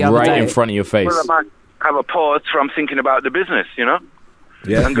Madonna the other right day. in front of your face. Well, I might have a pause from thinking about the business, Yeah,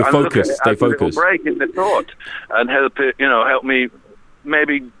 and you're look at focused. it Stay as a little focused. break in the thought, and help me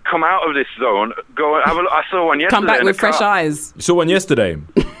maybe come out of this zone. Go and have a look. I saw one yesterday. Come back in with a fresh car. eyes. Saw one yesterday.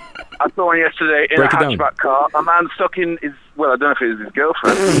 I saw one yesterday in Break a it down. hatchback car. A man stuck in his. Well, I don't know if it was his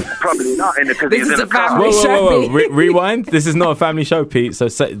girlfriend. Probably not in it because This he's is in a a car. family Whoa. show. Rewind. This is not a family show, Pete. So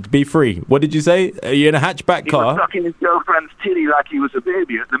be free. What did you say? Are you in a hatchback He was car? stuck in his girlfriend's titty like he was a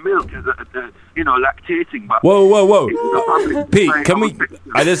baby at the milk, lactating. But Whoa. Pete, can we...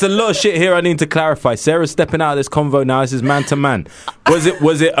 there's a lot of shit here I need to clarify. Sarah's stepping out of this convo now. This is man to man.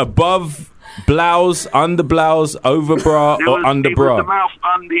 Was it above blouse, under blouse, over bra, or under It was bra? the mouth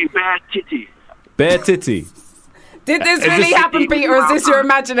on the bare titty. Bare titty. Did this Is really this- happen, Pete, or is this your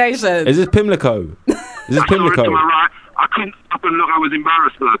imagination? Is this Pimlico? Is this I saw it to Pimlico? my right. I couldn't stop and look. I was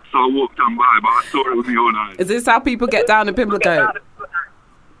embarrassed, blood, so I walked on by, but I saw it with my own eyes. Is this how people get down in Pimlico?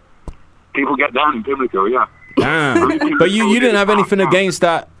 People get down in Pimlico, yeah. Damn. But you didn't have anything against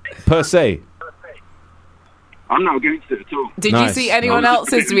that per se. I'm not against it at all. Did Nice. you see anyone No.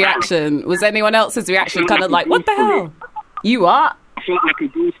 else's reaction? Was anyone else's reaction kind of like, what the hell? You are? I felt like a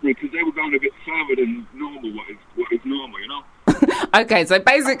goose because they were going a bit further than normal, what is normal, you know? Okay, so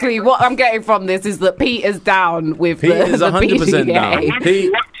basically what I'm getting from this is that Pete is down with Pete the is 100% PDA. down.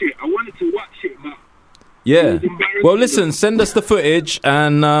 I wanted to watch it, but Yeah. Well, listen, send us the footage,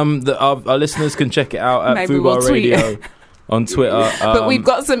 and our listeners can check it out at Maybe Fubar we'll tweet Radio it. on Twitter. But we've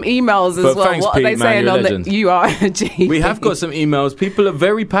got some emails as but well. thanks, What are they Pete, man, saying you're a on legend. the You are a G. We have got some emails. People are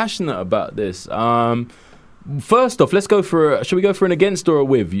very passionate about this. First off, let's go for. Should we go for an against or a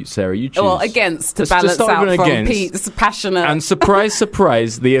with, Sarah? You choose. Well, against to Let's just balance start out with an from against. Pete's passionate. And surprise,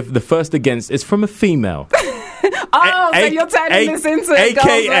 the first against is from a female. so you're turning this into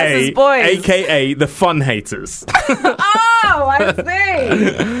girls versus boys. AKA the fun haters. Oh, I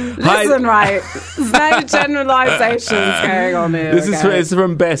see. Listen, right. There's no generalisations going on here. This okay? is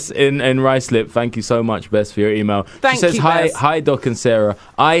from Bess in Ruislip. Thank you so much, Bess, for your email. Thank she says, you, hi, Bess. hi, Doc and Sarah.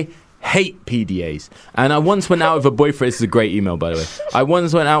 I hate PDAs. And I once went out with a boyfriend. This is a great email, by the way. I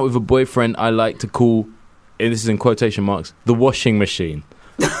once went out with a boyfriend I like to call, and this is in quotation marks, the washing machine.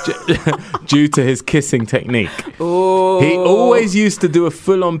 Due to his kissing technique. Ooh. He always used to do a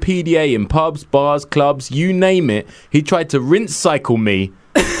full-on PDA in pubs, bars, clubs, you name it. He tried to rinse cycle me.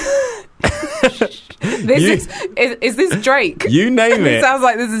 Is this Drake? You name It it. sounds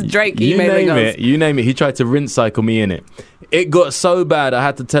like this is Drake You emailing name us. it. You name it. He tried to rinse cycle me in it. It got so bad, I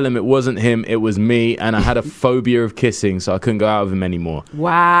had to tell him it wasn't him, it was me, and I had a phobia of kissing, so I couldn't go out with him anymore.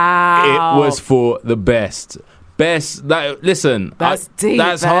 Wow. It was for the best. Listen, That's deep,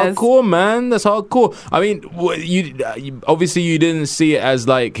 That's Bez. hardcore, man. That's hardcore. I mean, you obviously you didn't see it as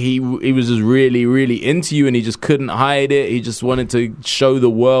like he was just really, really into you, and he just couldn't hide it. He just wanted to show the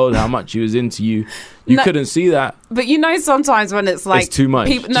world how much he was into you. You No. couldn't see that. But you know, sometimes when it's like It's too much.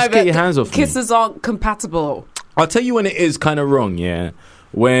 People, Just get your hands off me. Kisses aren't compatible. I'll tell you when it is kind of wrong, yeah.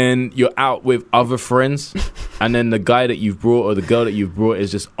 When you're out with other friends and then the guy that you've brought or the girl that you've brought is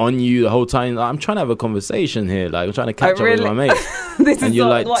just on you the whole time. Like, I'm trying to have a conversation here. Like, I'm trying to catch up with my mates. This And is you're,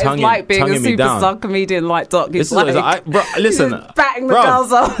 not like, what tonguing- it's like being a tonguing me down. superstar comedian like Doc. This It's is what like, it's like. Listen, just batting the bro,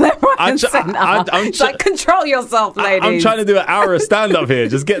 girls off left, right, and tr- centre. I'm It's tr- like, control yourself, ladies. I'm trying to do an hour of stand-up here.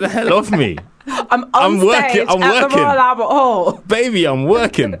 Just get the hell off me. I'm I'm on working- stage I'm at working. the Royal Albert Hall. Baby, I'm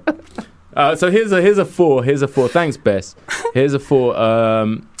working. So here's a 4. Here's a 4. Thanks, Bess. Here's a 4.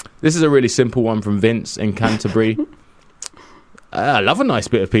 This is a really simple one from Vince in Canterbury. I love a nice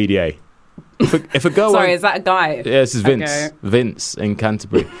bit of PDA. If a girl Sorry, won't- is that a guy? Yeah, this is Vince. Okay. Vince in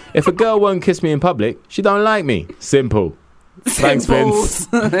Canterbury. If a girl won't kiss me in public, she don't like me. Simple. Thanks, Vince.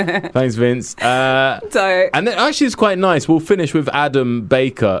 Thanks, Vince. So, And then, actually, it's quite nice. We'll finish with Adam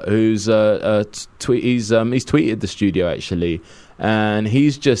Baker, who's he's tweeted the studio actually, and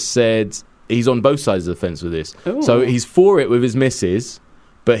he's just said he's on both sides of the fence with this. Ooh. So he's for it with his missus,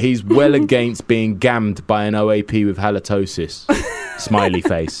 but he's well against being gammed by an OAP with halitosis. Smiley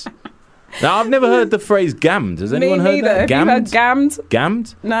face. Now, I've never heard the phrase gammed. Has anyone heard that? Have you heard gammed?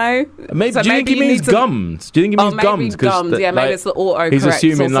 Gammed? No. Maybe, So do you think he maybe you means need to- gummed? Do you think he means maybe gummed? 'Cause gummed. Yeah, maybe it's the autocorrect he's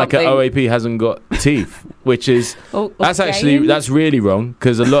assuming or like an something. OAP hasn't got teeth, which is that's game. really wrong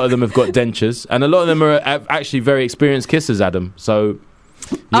because a lot of them have got dentures and a lot of them are actually very experienced kissers, Adam. So,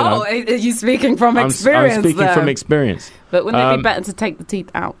 you know, are you speaking from I'm experience? speaking there? from experience. But wouldn't it be better to take the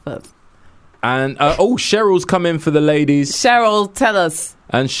teeth out first? And Cheryl's come in for the ladies. Cheryl, tell us.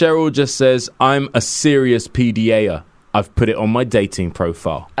 And Cheryl just says, I'm a serious PDA-er. I've put it on my dating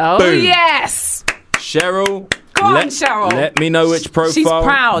profile. Oh, Boom. Yes. Cheryl. Go on, Cheryl. Let me know which profile. She's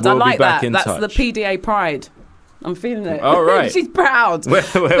proud. We'll I like be back that. in That's touch. the PDA pride. I'm feeling it. All right. She's proud. Where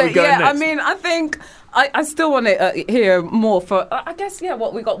are we But going yeah, next? I mean, I think I still want to hear more for, I guess,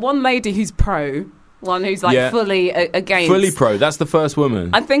 what we got one lady who's pro, one who's like fully against. Fully pro. That's the first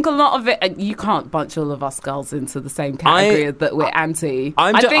woman. I think a lot of it, you can't bunch all of us girls into the same category that we're anti.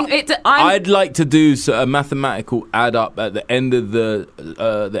 I'd like to do a mathematical add up at the end of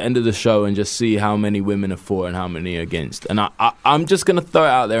the show and just see how many women are for and how many are against. And I'm just going to throw it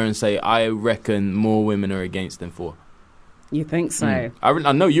out there and say I reckon more women are against than for. You think so?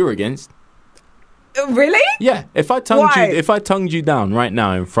 I know you're against. Really? Yeah. If I tongued you down right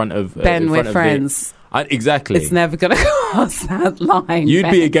now in front of Ben, we're friends. Exactly. It's never going to cross that line. You'd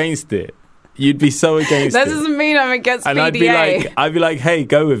Ben. be against it. You'd be so against that it. That doesn't mean I'm against and PDA. I'd be like, hey,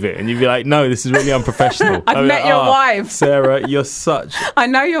 go with it. And you'd be like, no, this is really unprofessional. I've met your wife. Sarah, you're such... I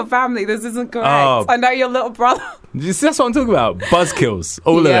know your family. This isn't correct. Oh. I know your little brother. That's what I'm talking about. Buzzkills.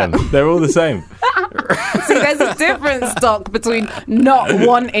 All of them. They're all the same. See, there's a difference, Doc, between not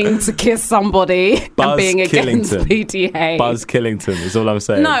wanting to kiss somebody and being against PDA. Buzz Killington is all I'm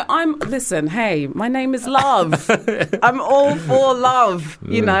saying. No, listen, hey, my name is Love. I'm all for love,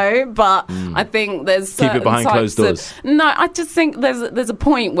 you know, but I think there's Keep it behind closed doors. No, I just think there's a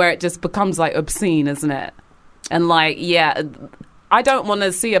point where it just becomes like obscene, isn't it? And like, I don't want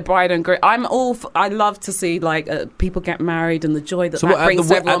to see a bride and groom. I love to see like people get married and the joy that brings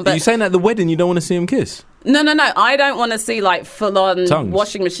to everyone. But you're saying at the wedding you don't want to see them kiss? No. I don't want to see like full on Tongues.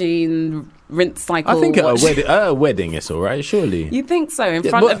 washing machine rinse cycle. I think at a wedding it's all right. Surely you think so in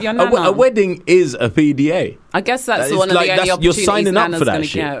front of your nana. A wedding is a PDA. I guess that's one of the only opportunities you're signing up for that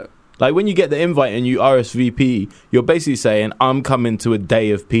shit. Go. Like when you get the invite and you RSVP, you're basically saying, I'm coming to a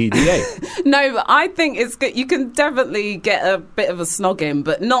day of PDA. No, but I think it's good. You can definitely get a bit of a snogging,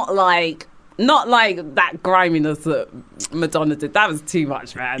 but not like that griminess that Madonna did. That was too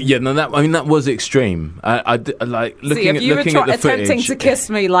much, man. Yeah, no, that was extreme. I like looking at the footage. Attempting to kiss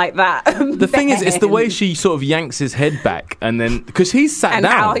me like that. The thing is, it's the way she sort of yanks his head back, and then because he's sat and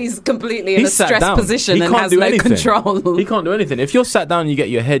down, how he's completely in a stressed position and has no control. He can't do anything. If you're sat down, and you get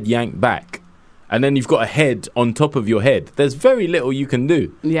your head yanked back. And then you've got a head on top of your head. There's very little you can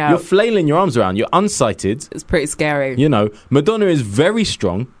do. Yeah. You're flailing your arms around. You're unsighted. It's pretty scary. You know, Madonna is very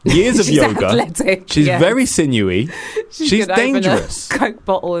strong. Years of She's yoga. Athletic, She's very sinewy. She's dangerous. Open a Coke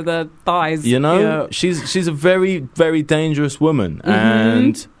bottle with her thighs. You know, she's a very, very dangerous woman. Mm-hmm.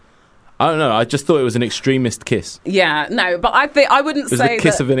 And I don't know. I just thought it was an extremist kiss. Yeah, no, but I think I wouldn't say it was the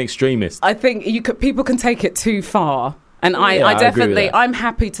kiss of an extremist. I think people can take it too far. And I definitely, I'm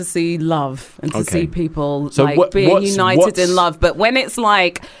happy to see love and to see people being united in love. But when it's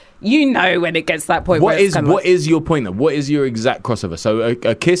like, when it gets to that point, what is your point then? What is your exact crossover? So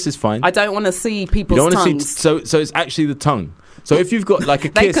a kiss is fine. I don't want to see people's tongues. So it's actually the tongue. So if you've got like a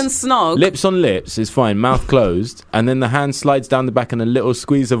they kiss, can snog. Lips on lips is fine, mouth closed, and then the hand slides down the back and a little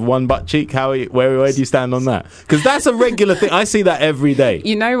squeeze of one butt cheek. Where do you stand on that? Because that's a regular thing. I see that every day.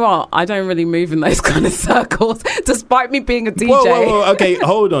 You know what? I don't really move in those kind of circles, despite me being a DJ. Whoa. Okay,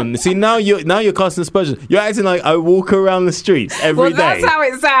 hold on. See, now you're casting aspersions. You're acting like I walk around the streets every day. That's how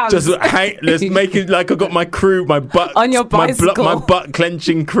it sounds. Let's make it like I got my crew, my butt on your bicycle, my butt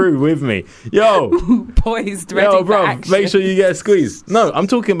clenching crew with me. Yo, poised, ready for action. Make sure you get a squeeze. No, I'm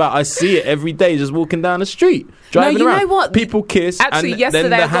talking about I see it every day just walking down the street, driving around. Know what? People kiss. Actually, yesterday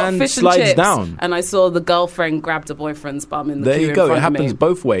then the I got hand fish and slides chips, down. and I saw the girlfriend grabbed a boyfriend's bum in the There queue you go. in front It happens of me.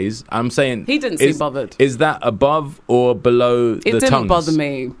 both ways. I'm saying he didn't seem bothered. Is that above or below the tongues? It didn't bother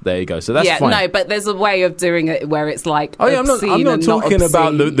me. There you go. So that's fine. No, but there's a way of doing it where it's like I'm not talking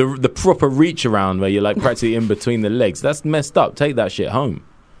about obscene. the proper reach around where you're like practically in between the legs. That's messed up. Take that shit home.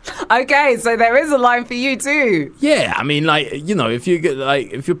 Okay, so there is a line for you too. Yeah, I mean, like, if you get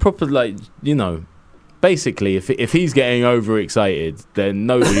if you're proper, basically, if he's getting overexcited, then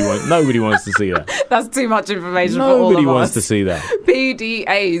nobody wants to see that. That's too much information for all of us. Nobody wants to see that.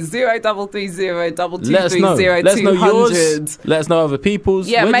 PDA 0330 Let us know. 2230 Let us know 200. yours. Let us know other people's.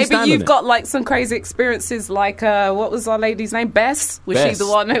 Yeah, Where do you maybe stand on you've it? got like some crazy experiences, like what was our lady's name? Bess. Was Bess. she the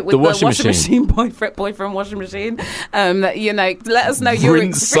one with The the washing washing machine. boyfriend washing machine? You know, let us know your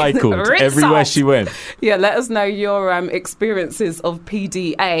Rinse cycled everywhere she went. Yeah, let us know your experiences of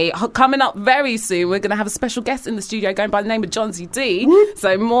PDA. Coming up very soon, we're going to have a special guest in the studio going by the name of John Z D.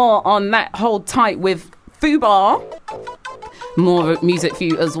 So more on that. Hold tight with Fubar. More music for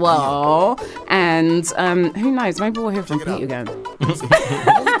you as well. And who knows, maybe we'll hear from Pete again.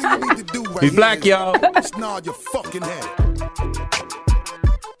 He's black, y'all. Nod your fucking head.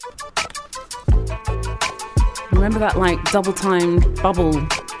 Remember that like double time bubble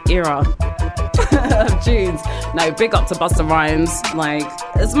era of tunes? No, big up to Busta Rhymes. Like,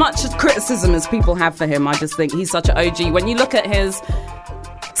 as much criticism as people have for him, I just think he's such an OG. When you look at his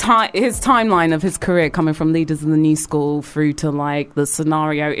timeline of his career, coming from Leaders in the New School through to like the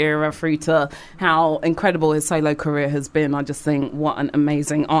Scenario era, through to how incredible his solo career has been, I just think what an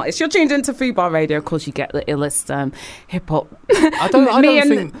amazing artist. You're tuned into Fubar Radio. Of course, you get the illest hip hop. I don't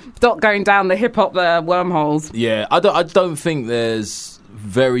and Doc going down the hip hop wormholes. Yeah, I don't think there's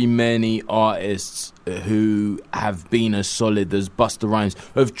very many artists who have been as solid as Busta Rhymes,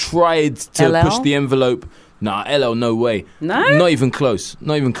 who have tried to LL? push the envelope. Nah, LL, no way. No? Not even close.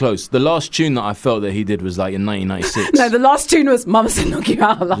 Not even close. The last tune that I felt that he did was like in 1996. No, the last tune was Mama Said Knock You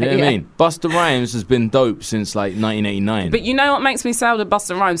Out. Like, You know what I mean? Busta Rhymes has been dope since like 1989. But you know what makes me sad with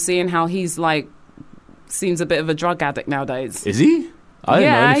Busta Rhymes? Seeing how he's like, seems a bit of a drug addict nowadays. Is he? I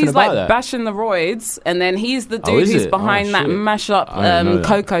didn't know anything he's about like that. bashing the roids, and then he's the dude is who's it? behind Oh, that shit. mash-up I didn't know that.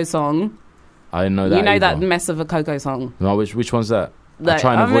 Coco song. I didn't know that. You know either. that mess of a Coco song? No, which one's that? I Like,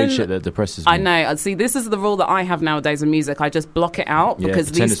 try and I avoid mean, shit that depresses me. I know. See, this is the rule that I have nowadays in music. I just block it out Yeah, because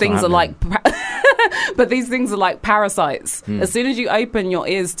pretend these it's not things are like... happening. But these things are like parasites. As soon as you open your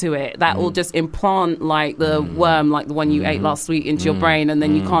ears to it, that will just implant like the worm, like the one you ate last week, into your brain, and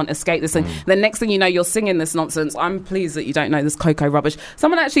then you can't escape this thing. Then next thing you know, you're singing this nonsense. I'm pleased that you don't know this Coco rubbish.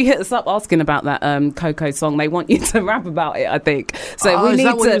 Someone actually hit us up asking about that Coco song. They want you to rap about it, I think. So we is need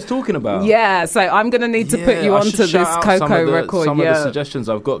that what to. he was talking about? Yeah, so I'm going to need to put you I onto should this shout out Coco record. Some of Yeah. the suggestions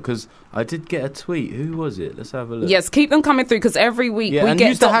I've got, because I did get a tweet. Who was it? Let's have a look. Yes, keep them coming through because every week Yeah, we and get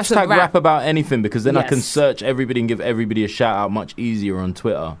use the Dr. hashtag rap about anything, because then I can Yes. search everybody and give everybody a shout out much easier on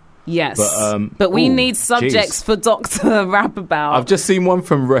Twitter. Yes, But, we ooh, need subjects jeez. for Dr. Rap about. I've just seen one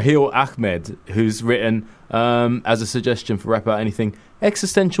from Raheel Ahmed, who's written as a suggestion for rap about anything: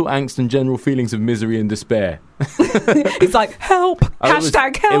 existential angst and general feelings of misery and despair. It's like help.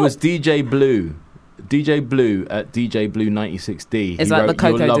 Hashtag help. It was DJ Blue. DJ Blue at DJ Blue 96D. Is He that the wrote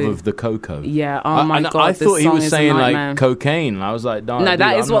Coco Your Love dude? of the Coco. Yeah, oh my and God, I this thought he song was is a saying nightmare. like cocaine. And I was like, No, dude,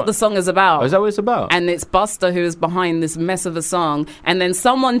 that is I'm what not- the song is about. Oh, is that what it's about? And it's Busta who is behind this mess of a song. And then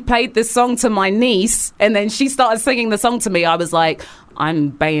someone played this song to my niece, and then she started singing the song to me. I was like, I'm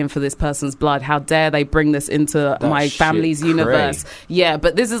baying for this person's blood. How dare they bring this into my shit family's cray. universe? Yeah,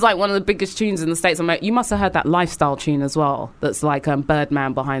 but this is like one of the biggest tunes in the States. I'm like, you must have heard that Lifestyle tune as well. That's like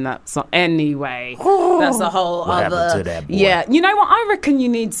Birdman behind that song. Anyway, that's a whole What other... happened to that boy? Yeah, you know what I reckon you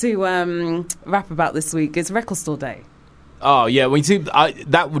need to rap about this week is Record Store Day. Oh yeah, well, you see,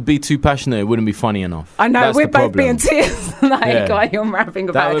 that would be too passionate. It wouldn't be funny enough. I know, That's we're the both problem. being tears like Yeah. while you're rapping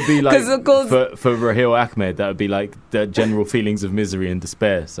about That it. would be like, of course, for Raheel Ahmed, that would be like the general feelings of misery and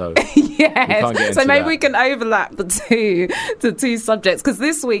despair. So can't get yes. So into maybe that. we can overlap the two subjects, because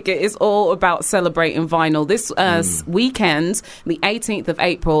this week it is all about celebrating vinyl. This weekend, the 18th of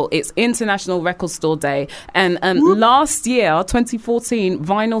April, it's International Record Store Day. And last year, 2014,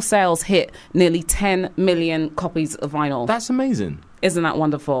 vinyl sales hit nearly 10 million copies of vinyl. that's amazing. Isn't that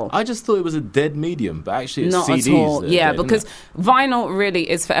wonderful? I just thought it was a dead medium, but actually it's Not CDs. at all. that are Yeah, dead, isn't because it? vinyl really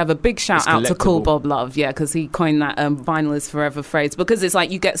is forever. Big shout It's out to Cool collectible. Bob Love, yeah, because he coined that vinyl is forever phrase. Because it's like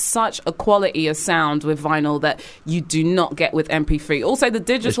you get such a quality of sound with vinyl that you do not get with MP3. Also, the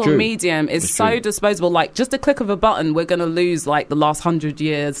digital true. medium is It's so true. disposable. Like, just a click of a button, we're going to lose like the last 100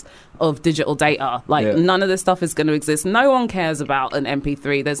 years of digital data. Like, Yeah. none of this stuff is going to exist. No one cares about an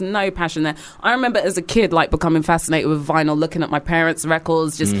MP3. There's no passion there. I remember as a kid, like, becoming fascinated with vinyl, looking at my parents'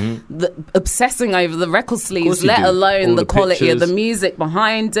 records, just obsessing over the record sleeves, you let do. alone All the the quality of the pictures. music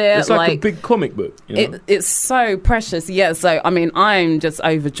behind it. It's like a big comic book. You know? It's so precious. Yeah, so, I mean, I'm just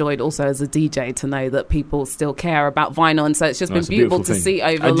overjoyed also as a DJ to know that people still care about vinyl. And so it's just That's been a beautiful beautiful to thing. see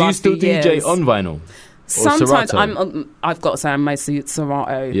over And the do you last still few DJ years. on vinyl? Sometimes Serato? I've got to say I'm mostly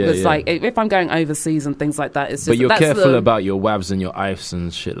Serato. Yeah, It's yeah. like if I'm going overseas and things like that, it's just But you're that's careful the, about your WAVs and your IFs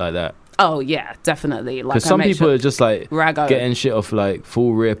and shit like that. Oh yeah, definitely. Like Because some people are just like Rago. getting shit off like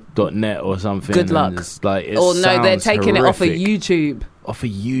fullrip.net or something. Good luck. It's like, it or no, they're taking it off of horrific. YouTube. Off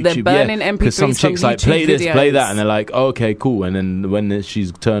of YouTube, They're burning MP3s because some from chicks like YouTube play this, play that, videos. and they're like, oh, okay, cool. And then when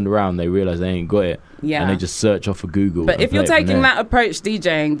she's turned around, they realize they ain't got it, Yeah. and they just search off of Google. But and if you're play it from taking there. that approach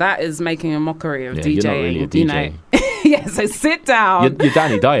DJing, that is making a mockery of Yeah, DJing. you're not really a DJ. You know, yeah. So sit down. you're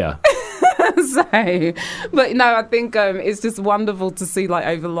Danny Dyer. So, but no, I think it's just wonderful to see, like,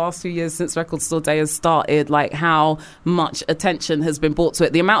 over the last few years since Record Store Day has started, like, how much attention has been brought to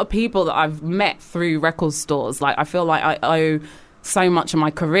it. The amount of people that I've met through record stores, like, I feel like I owe so much of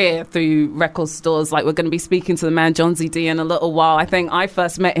my career through record stores. Like, we're going to be speaking to the man John Z D in a little while. I think I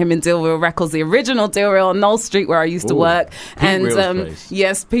first met him in Deal Real Records, the original Deal Real on Knoll Street, where I used to work. Pete Real's place.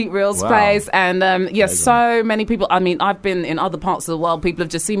 Yes, Pete Real's Wow. place. And yes, so many people. I mean, I've been in other parts of the world. People have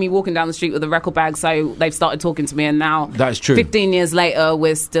just seen me walking down the street with a record bag, so they've started talking to me. And now, That's true. 15 years later,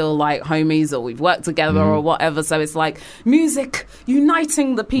 we're still like homies, or we've worked together, Mm-hmm. or whatever. So it's like music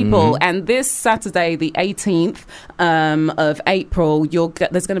uniting the people. Mm-hmm. And this Saturday, the 18th of April,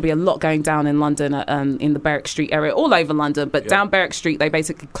 there's going to be a lot going down in London, in the Berwick Street area, all over London. But down Berwick Street, they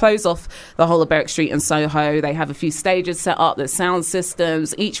basically close off the whole of Berwick Street and Soho. They have a few stages set up. There's sound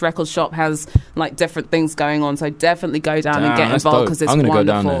systems. Each record shop has like different things going on. So definitely go down and Damn, get that's involved dope. because it's I'm gonna go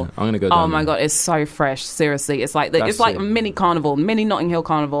wonderful. down there. I'm gonna go Oh down my there. god, it's so fresh. Seriously, it's like That's it's like sick. a mini carnival, mini Notting Hill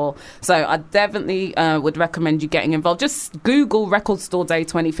Carnival. So I definitely would recommend you getting involved. Just Google Record Store Day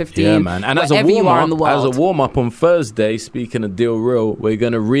 2015. Yeah, man. And as a wherever you are in the warm-up, world. as a warm-up on Thursday, speaking of Deal Real, we're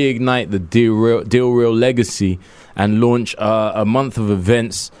going to reignite the Deal Real legacy and launch a month of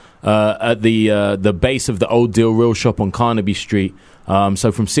events at the base of the old Deal Real shop on Carnaby Street.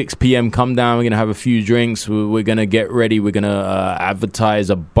 So from 6 p.m, come down. We're going to have a few drinks. We're going to get ready. We're going to advertise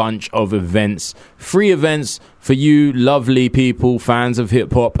a bunch of events, free events for you lovely people, fans of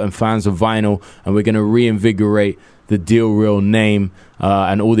hip-hop and fans of vinyl. And we're going to reinvigorate the Deal Real name,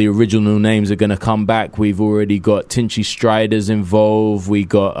 and all the original names are going to come back. We've already got Tinchy Striders involved. We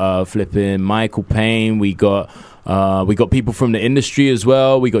got flipping Michael Payne. We got people from the industry as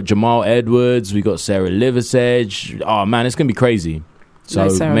well. We got Jamal Edwards. We got Sarah Liversedge. Oh man, it's going to be crazy. So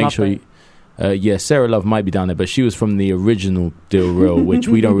Sarah make Love sure though. you. Yeah, Sarah Love might be down there, but she was from the original Deal Real, which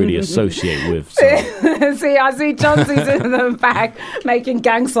we don't really associate with. So. See, I see John C's in the back making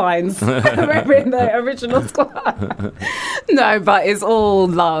gang signs. Remember in the original squad. No, but it's all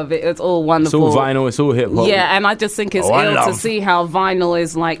love. It's all It's wonderful. all vinyl, it's all hip hop. Yeah, and I just think it's I ill to love. see how vinyl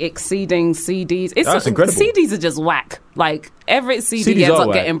is like exceeding CDs. That's incredible. CDs are just whack. Like every CD CDs ends are up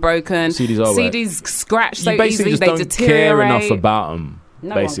whack. getting broken. CDs are whack. CDs scratch so You basically easily. just They don't care deteriorate. enough about them.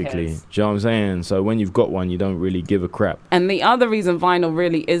 No one basically, cares. do you know what I'm saying? So when you've got one, you don't really give a crap. And the other reason vinyl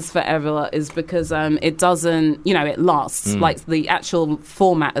really is forever is because it doesn't, it lasts. Like the actual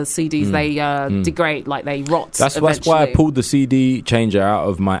format of CDs, they degrade, like they rot. That's why I pulled the CD changer out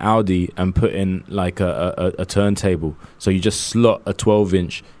of my Audi and put in like a turntable. So you just slot a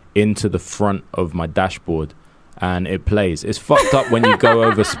 12-inch into the front of my dashboard and it plays. It's fucked up when you go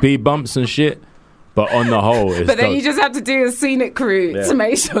over speed bumps and shit. But on the whole, it's But then dope. you just have to do a scenic route Yeah. to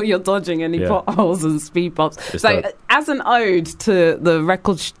make sure you're dodging any Yeah. potholes and speed bumps. It's So, dope. as an ode to the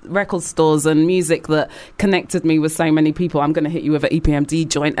record stores and music that connected me with so many people, I'm going to hit you with an EPMD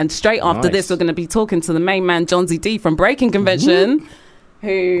joint. And straight after Nice. this, we're going to be talking to the main man, John Z D from Breaking Convention,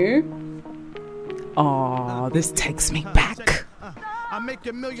 who... Oh, this takes me back. I make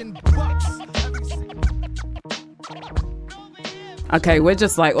 $1 million. Okay, we're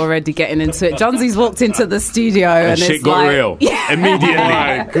just like already getting into it. John Z's walked into the studio and shit it's got like, real. Yeah, Immediately.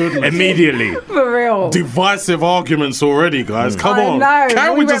 My goodness. Immediately. for real. Divisive arguments already, guys. Come I on. know.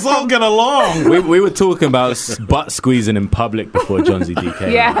 Can't We we just went all from- get along? We were talking about butt squeezing in public before John Z D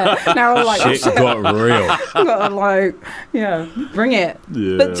came. Yeah, now we're like, Shit got real. gotta like, yeah, bring it.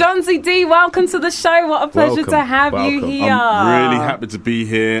 Yeah. But John Z D, welcome to the show. What a pleasure Welcome, to have you welcome. here. I'm really happy to be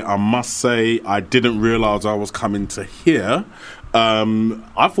here. I must say, I didn't realise I was coming to here.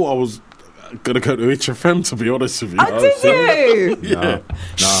 I thought I was going to go to HFM, to be honest with you. Oh, did you? No.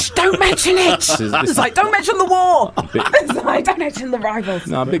 Shh, don't mention it. is- this It's is- like, don't mention the war. It's like, don't mention the rivals.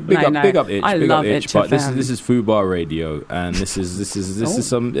 No, big No, up, no. big up, Itch, I big love up, Itch. Itch But this FM. is Fubar Radio, and this is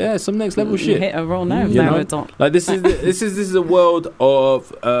some next level You shit. hit a raw nerve You there, know? Doc. Like this is a world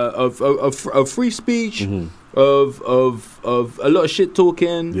of free speech, of a lot of shit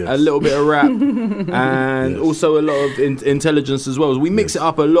talking, Yes. a little bit of rap, and also a lot of intelligence as well. We mix it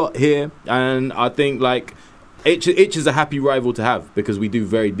up a lot here, and I think like Itch is a happy rival to have because we do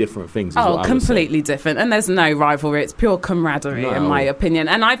very different things. Completely different. And there's no rivalry. It's pure camaraderie, in my opinion.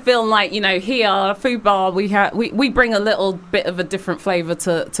 And I feel like, here, Fubar, we bring a little bit of a different flavour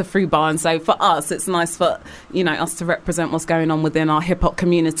to Fubar. And so for us, it's nice for, us to represent what's going on within our hip-hop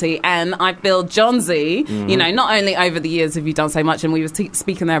community. And I feel, Johnsy, not only over the years have you done so much, and we were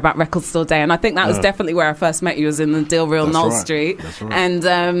speaking there about Record Store Day, and I think that was definitely where I first met you, was in the Deal Real Knoll Street. That's right.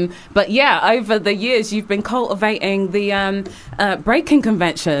 And, but yeah, over the years, you've been cultivating the breaking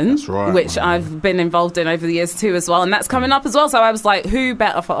convention, which I've been involved in over the years too as well, and that's coming up as well. So I was like, who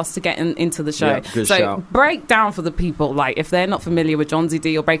better for us to get into the show? Yeah, so shout. Break down for the people, like if they're not familiar with Johnsy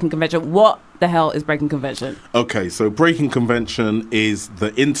D or Breaking Convention, what the hell is Breaking Convention? Okay, so Breaking Convention is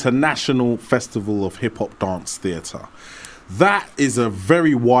the International Festival of Hip Hop Dance Theatre. That is a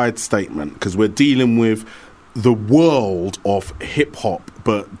very wide statement because we're dealing with the world of hip hop,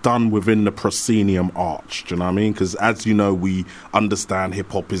 but done within the proscenium arch. Do you know what I mean? Because as you know, we understand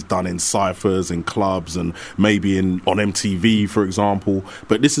hip hop is done in ciphers, in clubs, and maybe on MTV, for example.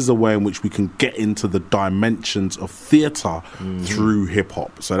 But this is a way in which we can get into the dimensions of theatre through hip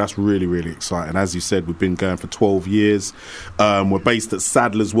hop. So that's really, really exciting. As you said, we've been going for 12 years. We're based at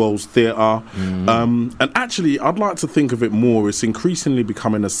Sadler's Wells Theatre. And actually, I'd like to think of it more. It's increasingly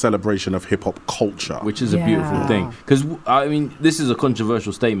becoming a celebration of hip hop culture, which is a beautiful thing. Because I mean, this is a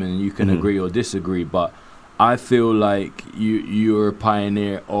controversial statement, and you can agree or disagree, but I feel like you're a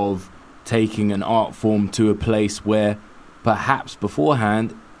pioneer of taking an art form to a place where perhaps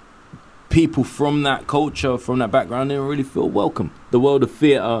beforehand people from that culture, from that background, didn't really feel welcome. The world of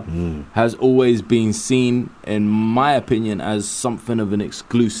theatre has always been seen, in my opinion, as something of an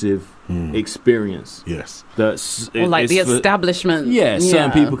exclusive experience. Yes. Like the establishment.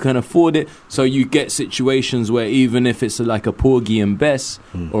 Certain people can afford it. So you get situations where even if it's like a Porgy and Bess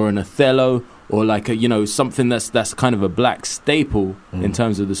or an Othello or like a, something that's kind of a black staple in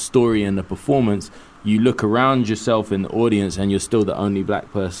terms of the story and the performance, you look around yourself in the audience and you're still the only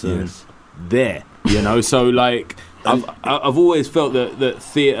black person there. So like I've always felt that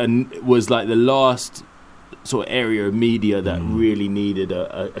theatre was like the last sort of area of media that really needed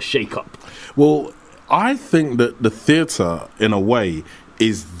a shake-up. Well, I think that the theatre, in a way,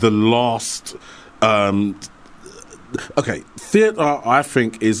 is the last... theatre, I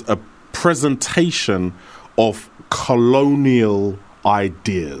think, is a presentation of colonial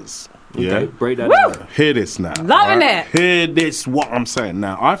ideas. Okay, break that down. Hear this now. Loving it. Hear this, what I'm saying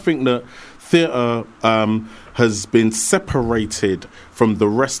now. I think that theatre has been separated from the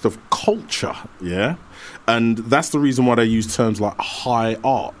rest of culture, and that's the reason why they use terms like high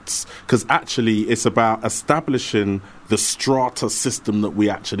arts, because actually it's about establishing the strata system that we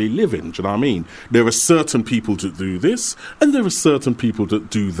actually live in. Do you know what I mean? There are certain people that do this, and there are certain people that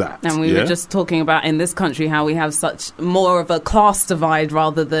do that. And we were just talking about in this country how we have such more of a class divide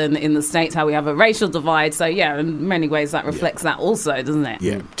rather than in the States how we have a racial divide. So, in many ways that reflects that also, doesn't it?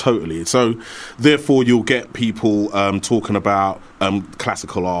 Yeah, totally. So, therefore, you'll get people talking about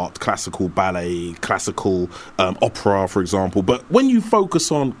classical art, classical ballet, classical opera, for example. But when you focus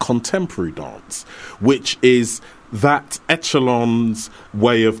on contemporary dance, which is that echelon's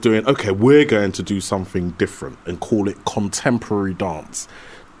way of doing, okay, we're going to do something different and call it contemporary dance.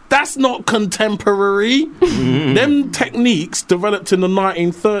 That's not contemporary. Them techniques developed in the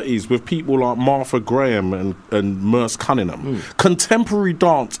 1930s with people like Martha Graham and Merce Cunningham. Contemporary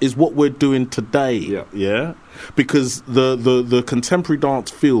dance is what we're doing today. Because the contemporary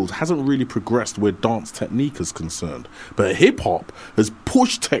dance field hasn't really progressed where dance technique is concerned. But hip-hop has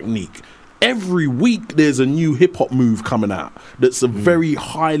pushed technique. Every week there's a new hip-hop move coming out that's a very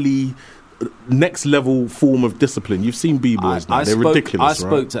highly next level form of discipline. You've seen B-boys now. They're ridiculous, I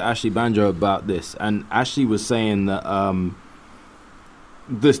spoke to Ashley Banjo about this, and Ashley was saying that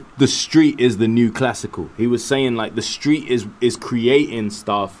the street is the new classical. He was saying like the street is creating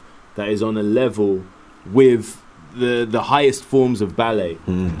stuff that is on a level with the highest forms of ballet,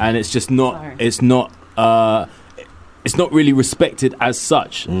 and it's just not. It's not really respected as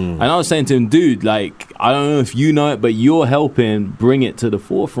such. And I was saying to him, dude, like, I don't know if you know it, but you're helping bring it to the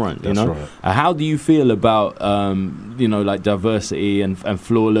forefront, you know? Right. How do you feel about, like diversity and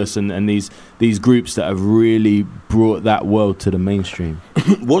Flawless and these groups that have really brought that world to the mainstream?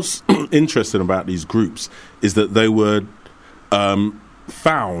 What's interesting about these groups is that they were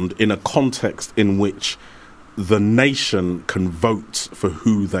found in a context in which the nation can vote for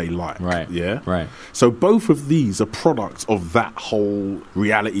who they like. Right. So both of these are products of that whole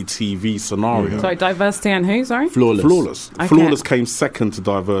reality TV scenario. Sorry, diversity and who, sorry? Flawless. Okay. Flawless came second to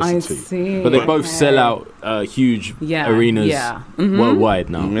diversity. I see. But they both sell out huge arenas worldwide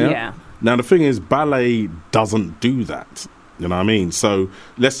now. Now, the thing is, ballet doesn't do that. You know what I mean? So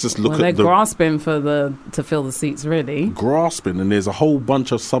let's just look they're at the grasping to fill the seats, really. grasping, and there's a whole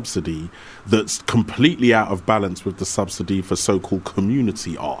bunch of subsidy that's completely out of balance with the subsidy for so-called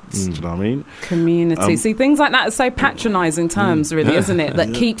community arts. Do you know what I mean? Community. See, things like that are so patronising terms, really, isn't it?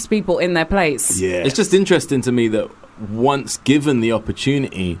 That keeps people in their place. Yeah. It's just interesting to me that once given the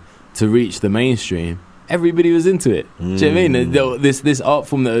opportunity to reach the mainstream, everybody was into it. Do you know what I mean? This art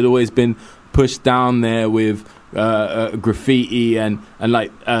form that had always been pushed down there with graffiti and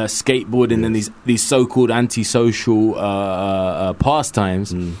like skateboarding and these so-called antisocial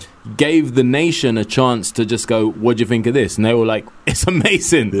pastimes gave the nation a chance to just go, what do you think of this? And they were like, it's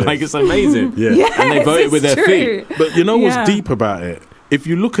amazing. Like, it's amazing. Yes, and they voted with their true. feet. But you know what's deep about it? If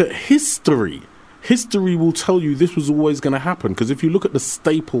you look at history will tell you this was always going to happen. Because if you look at the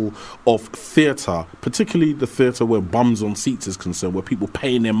staple of theatre, particularly the theatre where bums on seats is concerned, where people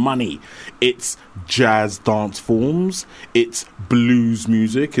paying their money, it's jazz dance forms, it's blues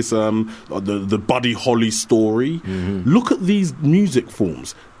music, it's the Buddy Holly story. Look at these music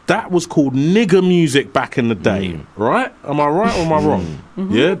forms. That was called nigger music back in the day, right? Am I right or am I wrong?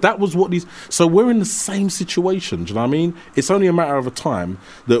 Yeah, that was what these... So we're in the same situation, do you know what I mean? It's only a matter of a time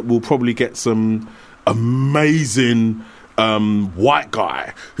that we'll probably get some amazing white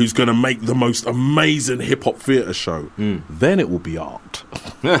guy who's going to make the most amazing hip-hop theatre show. Then it will be art.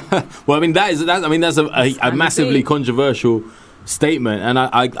 Well, I mean, that's a massively controversial statement, and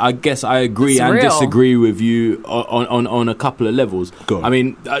I guess I agree and disagree with you on a couple of levels. Go on. I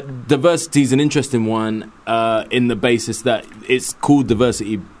mean, diversity is an interesting one in the basis that it's called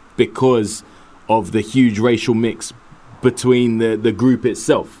diversity because of the huge racial mix between the group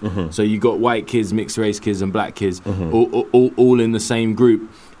itself. So you got white kids, mixed race kids, and black kids all in the same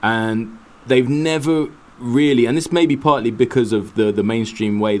group, and they've never really, and this may be partly because of the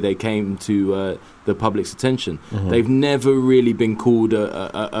mainstream way they came to the public's attention. They've never really been called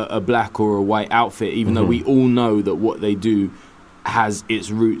a black or a white outfit, even though we all know that what they do has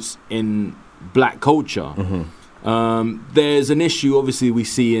its roots in black culture. There's an issue, obviously, we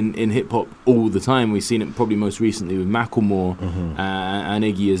see in hip-hop all the time. We've seen it probably most recently with Macklemore and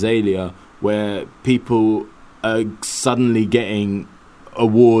Iggy Azalea, where people are suddenly getting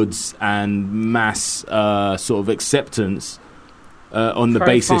awards and mass sort of acceptance on the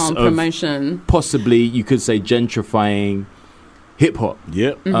basis of promotion. Possibly, you could say, gentrifying hip-hop.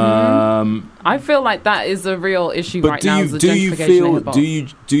 Yep. I feel like that is a real issue right now. Do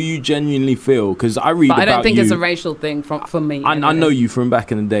you genuinely feel? Because I read, but about I don't think you, it's a racial thing for me. I know you from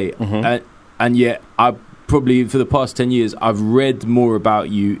back in the day, and yet I probably for the past 10 years I've read more about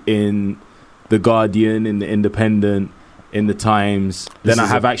you in The Guardian, in The Independent, in the Times than I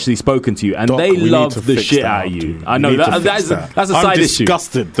have actually spoken to you, and they love the shit out of you. I know that's a side issue. I'm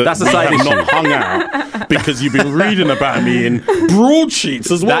disgusted that that's a side issue. Not hung out because you've been reading about me in broadsheets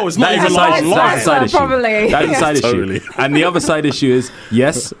as well. It's not even like that's a side issue. Probably. That's a side issue. Totally. And the other side issue is,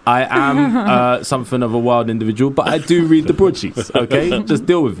 yes, I am something of a wild individual, but I do read the broadsheets. Okay, just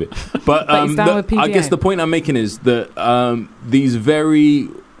deal with it. But I guess the point I'm making is that these very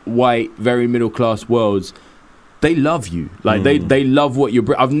white, very middle class worlds, they love you. Like they love what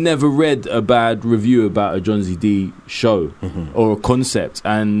you're. I've never read a bad review about a John Z D show or a concept.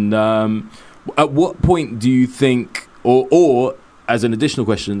 And at what point do you think, or as an additional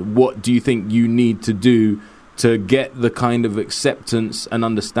question, what do you think you need to do to get the kind of acceptance and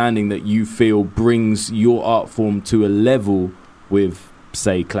understanding that you feel brings your art form to a level with,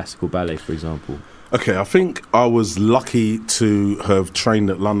 say, classical ballet, for example? Okay, I think I was lucky to have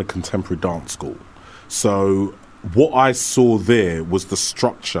trained at London Contemporary Dance School. So what I saw there was the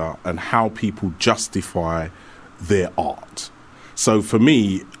structure and how people justify their art. So for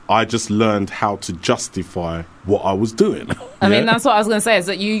me, I just learned how to justify what I was doing. I mean, that's what I was going to say, is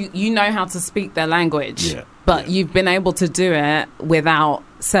that you know how to speak their language, but you've been able to do it without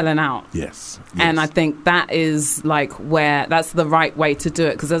selling out. Yes. And I think that is like where that's the right way to do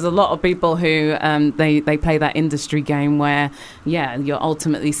it, because there's a lot of people who they play that industry game where you're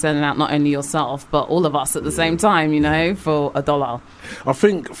ultimately selling out not only yourself but all of us at the same time, you know, for $1. I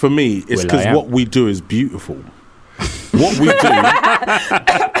think for me it's because what we do is beautiful. What we do,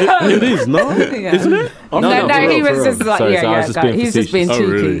 it is, no? Isn't it? No, he was just like, he's just being cheeky.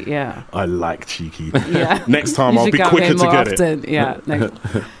 Really? Yeah, I like cheeky. Yeah. Next time I'll be quicker to get often. it. Yeah.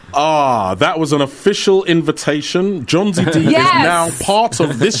 That was an official invitation. Johnsy D is now part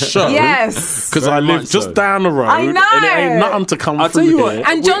of this show. Yes. Because I live just down the road. I know. And it ain't nothing to come I'll through tell you here. what,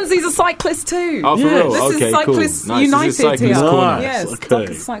 And Johnsy's a cyclist too. Oh, for real? This Okay, is Cyclists cool. Nice. United This is Cyclist here. Corner. Nice. Yes,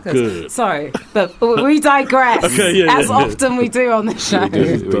 Okay, cyclists. good. Sorry, but we digress, Okay, yeah, as yeah. often we do on the show. We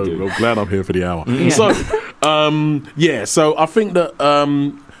do. I'm glad I'm here for the hour. Yeah. So I think that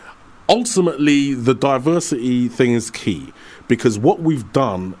ultimately the diversity thing is key, because what we've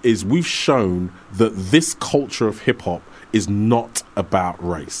done is we've shown that this culture of hip hop is not about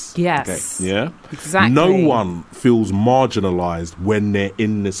race. Yes. Yeah? Exactly. No one feels marginalized when they're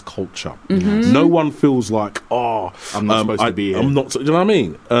in this culture. Mm-hmm. No one feels like, I'm not supposed to be here. I'm not, you know what I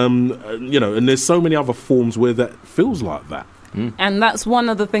mean? And there's so many other forms where that feels like that. And that's one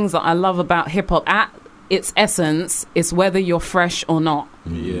of the things that I love about hip hop. At its essence, is whether you're fresh or not.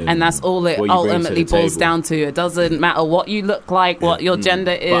 Yeah. And that's all it What you bring to ultimately the boils table. down to. It doesn't matter what you look like, what your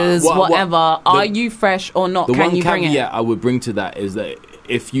gender is, what- whatever. Are you fresh or not? The Can one you bring caveat it? I would bring to that is that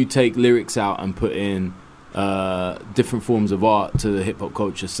if you take lyrics out and put in different forms of art to the hip hop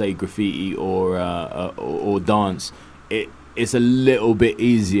culture, say graffiti or dance, it's a little bit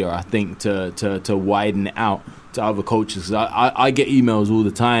easier, I think, to widen it out to other cultures. 'Cause I get emails all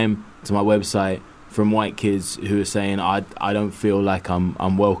the time to my website from white kids who are saying I don't feel like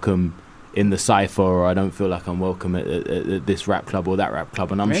I'm welcome in the cypher, or I don't feel like I'm welcome at this rap club or that rap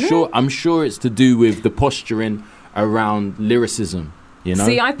club, and I'm sure it's to do with the posturing around lyricism. You know,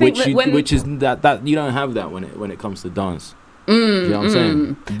 See, I think which is that you don't have that when it comes to dance. You know what I'm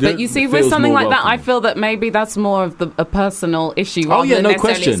saying? But you see, It with feels something more like that, I welcoming. feel that maybe that's more of a personal issue Oh rather yeah, than no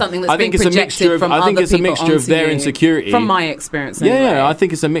necessarily question. something that's I think being it's a projected mixture of. from I think other it's a people mixture of onto their you. insecurity. From my experience, Yeah, anyway. yeah, I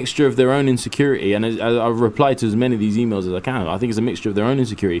think it's a mixture of their own insecurity, and I've replied to as many of these emails as I can. I think it's a mixture of their own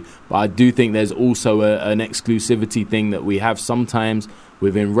insecurity, but I do think there's also an exclusivity thing that we have sometimes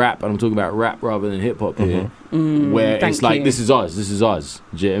within rap, and I'm talking about rap rather than hip hop here, where thank it's like you. this is ours.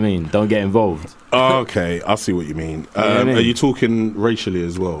 Do you know what I mean? Don't get involved. Okay, I see what you mean. what I mean? Are you talking racially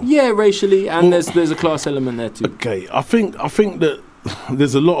as well? Yeah, racially, and there's a class element there too. Okay, I think that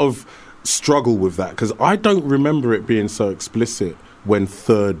there's a lot of struggle with that, because I don't remember it being so explicit when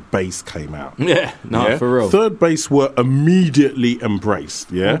Third Base came out. Yeah, no, Yeah? for real. Third Base were immediately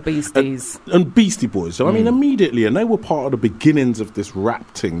embraced, yeah? Or Beasties. And Beastie Boys. So, I mean, immediately. And they were part of the beginnings of this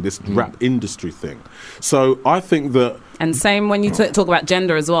rap thing, this rap industry thing. So I think that... And same when you talk about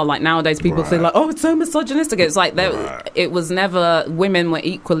gender as well. Like nowadays, people feel like, oh, it's so misogynistic. It's like it was never, women were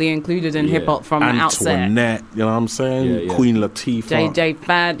equally included in hip hop from the outset. Antoinette, you know what I'm saying? Yeah, yeah. Queen Latifah. JJ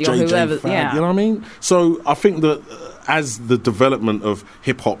Fad, or JJ whoever. Fad, Yeah. you know what I mean? So I think that as the development of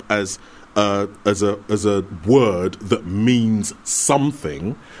hip hop as a word that means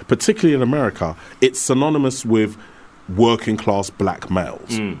something, particularly in America, it's synonymous with working class black males.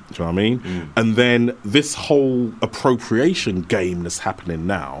 Do you know what I mean? And then this whole appropriation game that's happening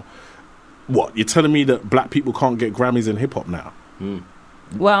now. What, you're telling me that black people can't get Grammys in hip hop now?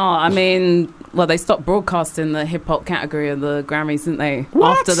 Well, I mean, they stopped broadcasting the hip hop category of the Grammys, didn't they?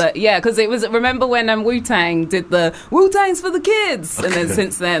 What? After that, yeah, because it was. Remember when Wu-Tang did the Wu-Tang's for the kids, and then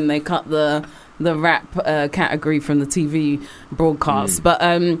since then they cut the rap category from the TV broadcast. But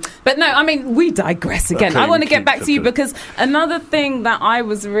no, I mean, we digress again. Okay, I want to we get keep- back to you okay. because another thing that I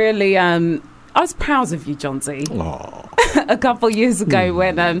was really. I was proud of you, Johnsy. A couple years ago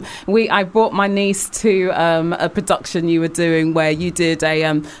when I brought my niece to a production you were doing where you did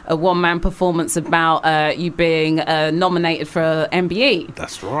a one-man performance about you being nominated for an MBE,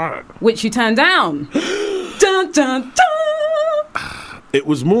 That's right. which you turned down. Dun, dun, dun. It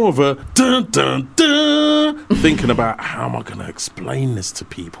was more of a dun dun dun, thinking about how am I going to explain this to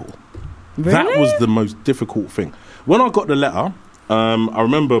people. That Really? was the most difficult thing. When I got the letter, I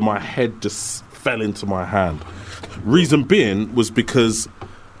remember my head just fell into my hand. Reason being was because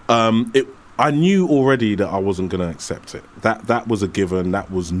I knew already that I wasn't going to accept it. That was a given. That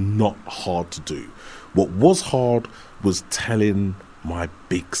was not hard to do. What was hard was telling my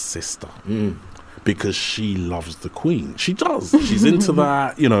big sister. Because she loves the Queen. She does. She's into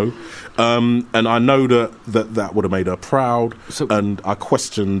that, you know. And I know that would have made her proud. And I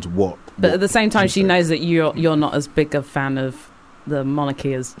questioned what... But at the same time, she said. knows that you're not as big a fan of the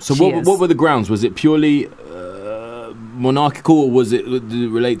monarchy as So she what is. were the grounds? Was it purely monarchical, or did it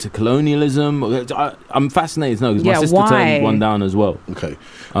relate to colonialism? I'm fascinated to know because my sister why? turned one down as well. Okay.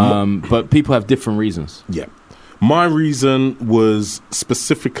 But people have different reasons. Yeah. My reason was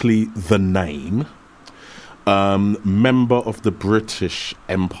specifically the name. Member of the British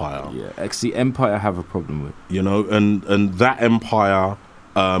Empire. Yeah, actually, Empire I have a problem with. You know, and that empire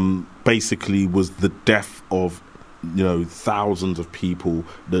basically was the death of thousands of people,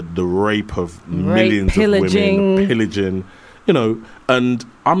 the rape of millions pillaging. of women, the pillaging, and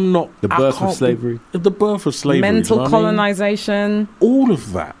I'm not... The birth of slavery. The birth of slavery. Mental colonization. All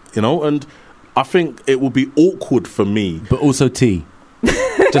of that, and I think it will be awkward for me. But also tea.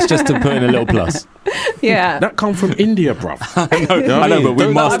 just to put in a little plus. Yeah. That come from India, bruv. I know, but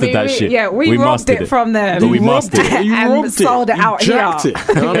we mastered that shit. Yeah, we robbed it from them. But we mastered it. And sold it out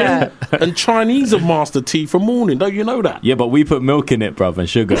here. And Chinese have mastered tea for morning. Don't you know that? Yeah, but we put milk in it, bruv, and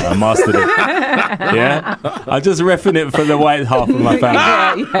sugar. I mastered it. Yeah? I'm just reffing it for the white half of my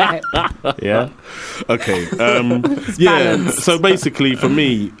family. Yeah? Okay. So basically, for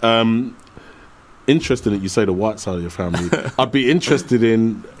me... interesting that you say the white side of your family. I'd be interested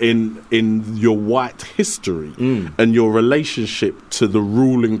in your white history and your relationship to the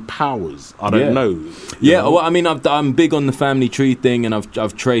ruling powers. I don't know. Yeah, well, I mean, I'm big on the family tree thing, and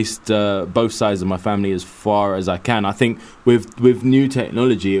I've traced both sides of my family as far as I can. I think with new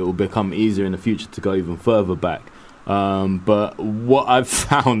technology, it will become easier in the future to go even further back. But what I've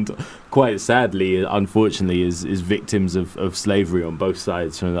found, quite sadly, unfortunately, is victims of slavery on both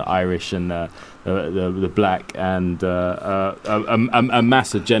sides, from the Irish and the black, and a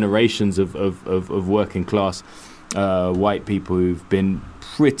mass of generations of working class white people who've been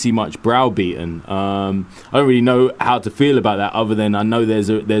pretty much browbeaten. I don't really know how to feel about that, other than I know there's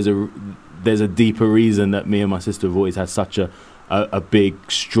a deeper reason that me and my sister have always had such a big,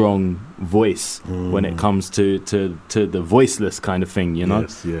 strong voice when it comes to the voiceless kind of thing,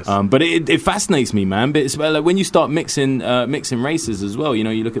 Yes. But it fascinates me, man. But it's like when you start mixing races as well.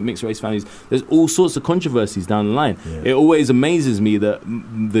 You look at mixed race families. There's all sorts of controversies down the line. Yeah. It always amazes me that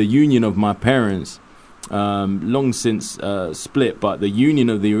the union of my parents, long since split, but the union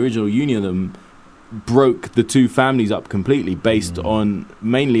of the original union of them broke the two families up completely, based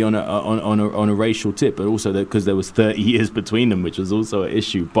mainly on a racial tip, but also because there was 30 years between them, which was also an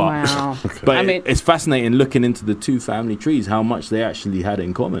issue. But wow. But it's fascinating looking into the two family trees, how much they actually had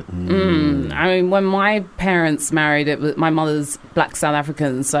in common. I mean, when my parents married, my mother's black South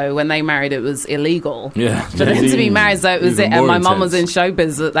African, so when they married, it was illegal. Yeah, for them to be married. So it was Even and more my mum was in intense.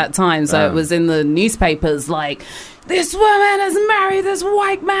 showbiz at that time, so it was in the newspapers like, this woman has married this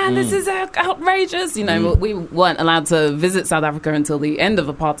white man. This is outrageous. We weren't allowed to visit South Africa until the end of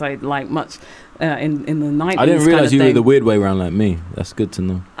apartheid, like much in the 90s. I didn't realise you were the weird way around like me. That's good to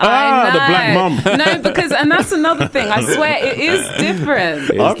know. The black mum. No, and that's another thing. I swear it is different.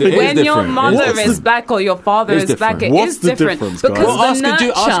 It is when your different. mother is black or your father is black, it is different. difference, Because guys?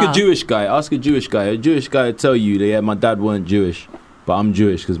 the Ask a Jewish guy. Ask a Jewish guy. A Jewish guy will tell you that my dad weren't Jewish, but I'm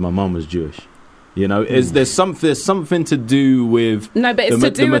Jewish because my mum was Jewish. There's something to do with but it's to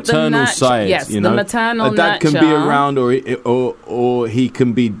do the with the maternal side. Yes, the maternal a dad nurture. can be around, or he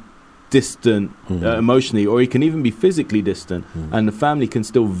can be distant emotionally, or he can even be physically distant, and the family can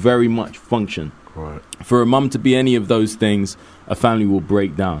still very much function. Right. For a mum to be any of those things, a family will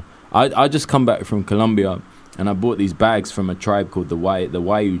break down. I just come back from Colombia, and I bought these bags from a tribe called the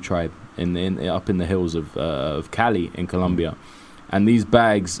Wayuu tribe up in the hills of Cali in Colombia. And these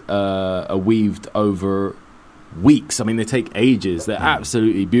bags are weaved over weeks. I mean, they take ages. They're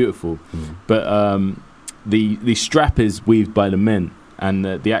absolutely beautiful. But the strap is weaved by the men, and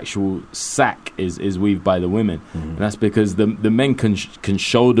the actual sack is weaved by the women. And that's because the men can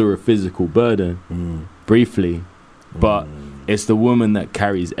shoulder a physical burden briefly, but it's the woman that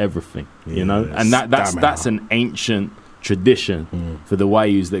carries everything, And that's an ancient tradition for the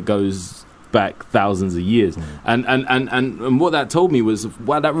Wayuus that goes back thousands of years, and what that told me was,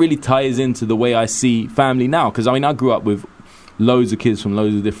 wow, that really ties into the way I see family now. Because I mean, I grew up with loads of kids from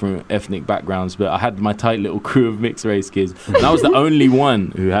loads of different ethnic backgrounds, but I had my tight little crew of mixed race kids, and I was the only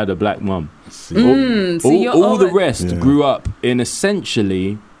one who had a black mum. All the rest grew up in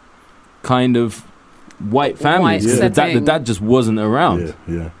essentially kind of white families. White the dad just wasn't around.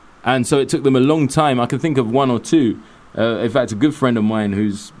 And so it took them a long time. I can think of one or two. In fact, a good friend of mine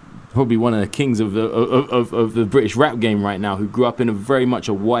who's probably one of the kings of the British rap game right now, who grew up in very much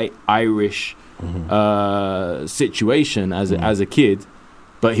a white Irish situation as a kid,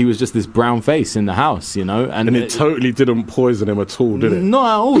 but he was just this brown face in the house, and it totally didn't poison him at all, did it? Not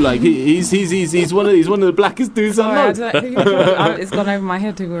at all. Like he's one of the blackest dudes I know. It's gone over my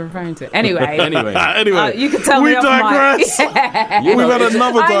head who we're referring to. Anyway, you can tell we me digress. We've had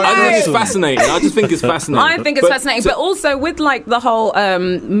another digression. It's fascinating. I just think it's fascinating. I think it's fascinating, but also with like the whole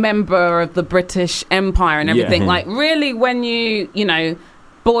member of the British Empire and everything. Like really, when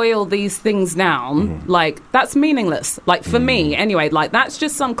boil these things down, like, that's meaningless. Like, for me, anyway, like, that's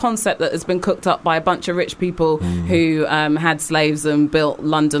just some concept that has been cooked up by a bunch of rich people who had slaves and built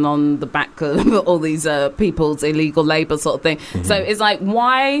London on the back of all these people's illegal labour sort of thing. So it's like,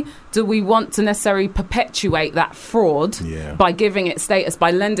 why do we want to necessarily perpetuate that fraud by giving it status,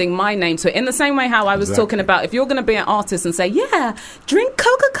 by lending my name to it? In the same way how I was talking about, if you're going to be an artist and say, yeah, drink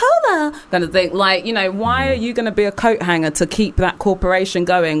Coca-Cola, kind of thing, like, you know, why are you going to be a coat hanger to keep that corporation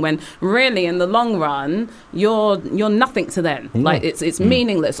going when really in the long run you're nothing to them? Like, it's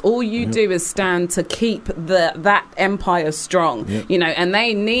meaningless. All you do is stand to keep that empire strong, you know, and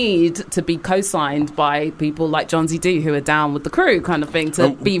they need to be co-signed by people like John Z. D, who are down with the crew, kind of thing,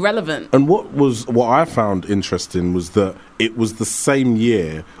 to be relevant. And what I found interesting was that it was the same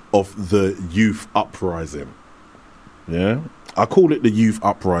year of the youth uprising. Yeah, I call it the youth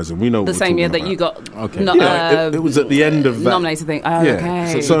uprising. We know the what same year about. that you got it was at the end of that nominated thing. Oh,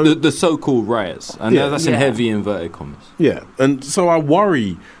 okay. So the so-called riots, and that's in heavy inverted commas. Yeah, and so I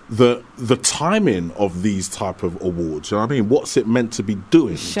worry that the timing of these type of awards, you know what I mean? What's it meant to be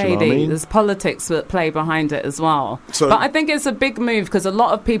doing? Shady. Do you know what I mean? There's politics that play behind it as well. So, but I think it's a big move because a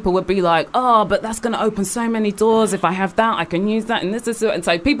lot of people would be like, oh, but that's going to open so many doors. If I have that, I can use that, and this is it. And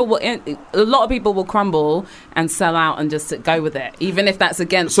so a lot of people will crumble and sell out and just go with it, even if that's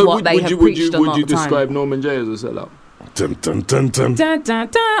against what they have preached a lot of the time. Would you describe Norman Jay as a sellout? Dun, dun, dun, dun. Da, da,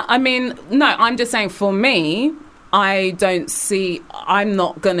 da. I mean, no, I'm just saying for me, I'm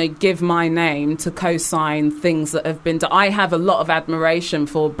not going to give my name to co-sign things that have been done. I have a lot of admiration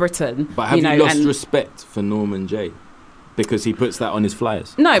for Britain. But have you lost respect for Norman Jay? Because he puts that on his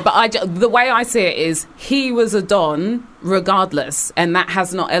flyers. No, but the way I see it is he was a Don regardless, and that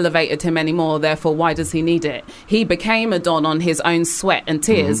has not elevated him anymore. Therefore, why does he need it? He became a Don on his own sweat and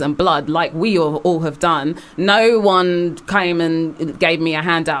tears and blood, like we all have done. No one came and gave me a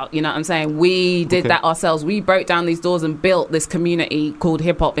handout. You know what I'm saying? We did that ourselves. We broke down these doors and built this community called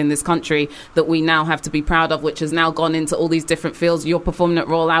hip hop in this country that we now have to be proud of, which has now gone into all these different fields. You're performing at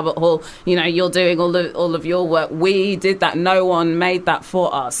Royal Albert Hall. You know, you're doing all of your work. We did that. No one made that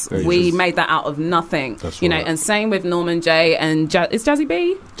for us. We made that out of nothing. That's you know, right. and same with Norman Jay and is Jazzy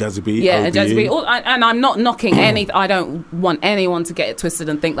B? Jazzy B. Yeah, OBE. Jazzy B. And I'm not knocking any. I don't want anyone to get it twisted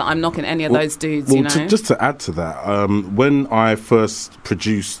and think that I'm knocking any of those dudes. Well, you know, just to add to that, when I first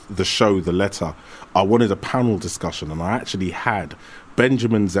produced the show, The Letter, I wanted a panel discussion, and I actually had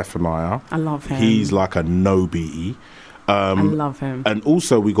Benjamin Zephaniah. I love him. He's like a no BE. I love him. And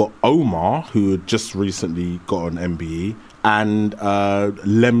also we got Omar, who had just recently got an MBE, and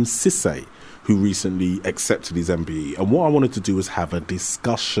Lem Sisse, who recently accepted his MBE. And what I wanted to do was have a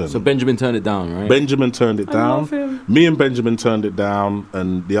discussion. So Benjamin turned it down, right? Benjamin turned it down. love him. Me and Benjamin turned it down,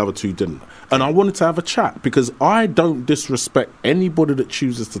 and the other two didn't. And I wanted to have a chat because I don't disrespect anybody that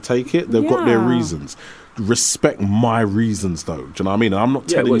chooses to take it. They've got their reasons. Respect my reasons, though. Do you know what I mean? And I'm not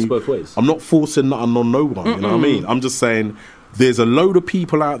telling it works you. both ways. I'm not forcing nothing on no one. You know what I mean? I'm just saying there's a load of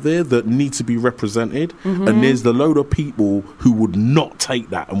people out there that need to be represented, and there's the load of people who would not take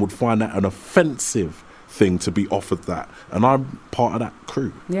that and would find that an offensive thing to be offered that. And I'm part of that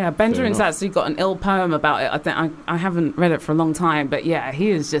crew. Yeah, Benjamin's actually got an ill poem about it. I think I haven't read it for a long time, but yeah,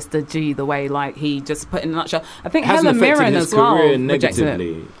 he is just a G. The way like he just put in a nutshell. I think Helen Mirren as well rejected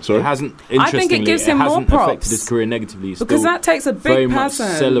it. Sorry? It hasn't. I think it gives him more hasn't props affected his career negatively. It's because still that takes a very big much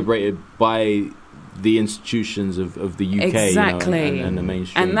person. celebrated by the institutions of the UK, Exactly. you know, and the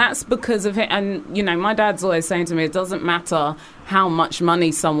mainstream. And that's because of it. And, you know, my dad's always saying to me, it doesn't matter how much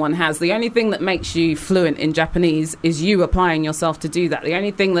money someone has. The only thing that makes you fluent in Japanese is you applying yourself to do that. The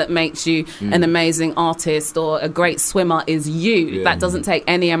only thing that makes you an amazing artist or a great swimmer is you. Yeah. That doesn't take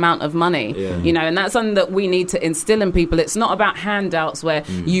any amount of money, you know, and that's something that we need to instill in people. It's not about handouts where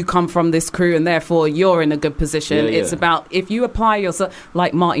you come from this crew and therefore you're in a good position. Yeah, it's yeah. about if you apply yourself,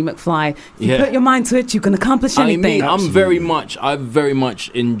 like Marty McFly, if you put your mind to it, you can accomplish anything. I very much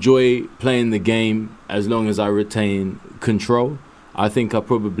enjoy playing the game as long as I retain control. I think I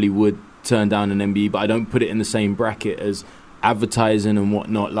probably would turn down an MBE, but I don't put it in the same bracket as advertising and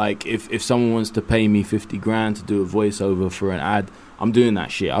whatnot. Like if someone wants to pay me 50 grand to do a voiceover for an ad, I'm doing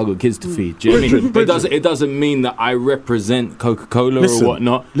that shit. I've got kids to feed. Do you know what I mean? It doesn't mean that I represent Coca-Cola or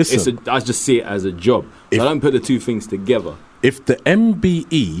whatnot. I just see it as a job. So I don't put the two things together. If the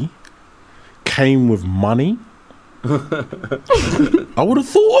MBE came with money, I would have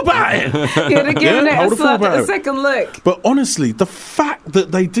thought about it. You'd have given I it would've thought about a it. second look. But honestly, the fact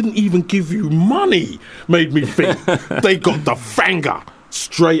that they didn't even give you money made me think they got the finger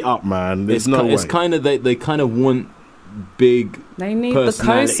straight up, man. There's no way. It's kind of they kind of want big They need the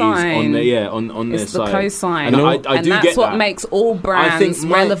personalities cosign. on their on their It's the side. cosign. And I and do that's get what that. makes all brands I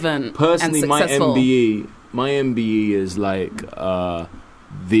think relevant personally, and successful. my MBE is like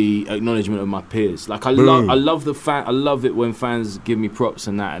the acknowledgement of my peers. Like I love it when fans give me props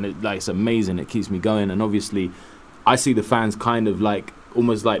and that, and it's amazing. It keeps me going. And obviously, I see the fans kind of like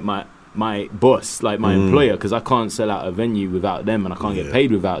almost like my boss, like my employer, because I can't sell out a venue without them, and I can't get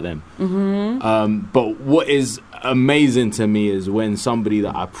paid without them. But what is amazing to me is when somebody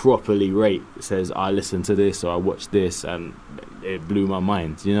that I properly rate says, I listened to this or I watched this and it blew my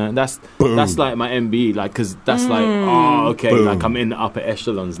mind, you know. And that's like my MBE, like, because that's like, oh, okay, Boom. like I'm in the upper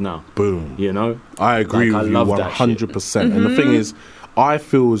echelons now. Boom. You know, I agree Like, with I you love that 100%. And the thing is, I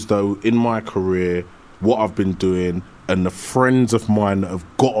feel as though in my career, what I've been doing and the friends of mine that have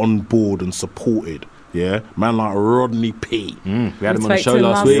got on board and supported, yeah, man like Rodney P. We had him on the Respect show him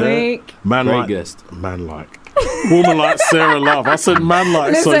last week. Man Great like guest. Man like woman like Sarah Love. I said man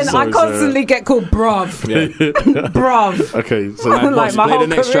like Listen, so I constantly get called bruv. Bruv. Okay, so Like my play whole the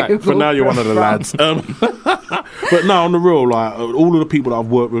next career. track. for now you're one of the lads. But no, on the real, like all of the people that I've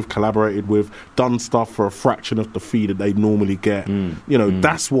worked with, collaborated with, done stuff for a fraction of the fee that they normally get, you know,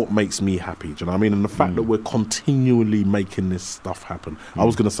 that's what makes me happy. Do you know what I mean? And the fact that we're continually making this stuff happen. I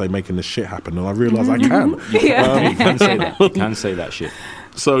was going to say making this shit happen, and I realised I can. Yeah. You can say that. You can say that shit.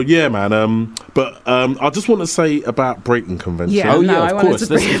 So yeah, man. But I just want to say about breaking convention. Yeah. Oh No, yeah, I of wanted course. to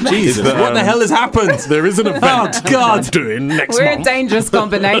bring it back. Jesus, Is that, what the hell has happened? There is an event Oh, God. I'm doing next We're a month. dangerous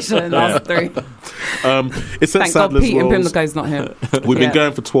combination, us three. It's at Thank God Sadler's Pete and Wells. Pimlico's not here. We've Yeah. been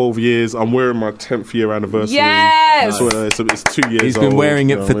going for 12 years. I'm wearing my 10th year anniversary. Yes! So it's 2 years He's been old, wearing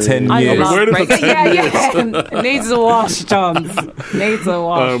you it know for what I 10 mean? I years. I've been love wearing it for breaking. 10 Yeah. It needs a wash, John. Needs a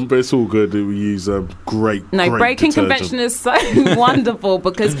wash. But it's all good. We use great Breaking detergent. Convention is so wonderful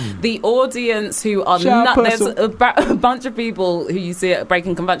because the audience who are Shout out, there's person. a bunch of people who you see at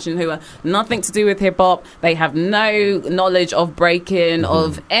Breaking Convention who are nothing to do with hip hop. They have no knowledge of breaking,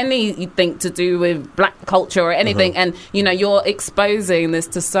 of anything to do with black culture or anything. And you know, you're exposing this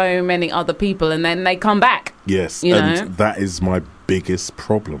to so many other people, and then they come back. Yes, You and know? that is my biggest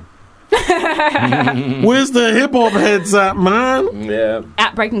problem. Where's the hip hop heads at, man? Yeah.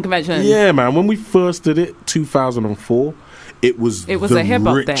 At Breaking Convention. Yeah, man. When we first did it, 2004, it was It was the a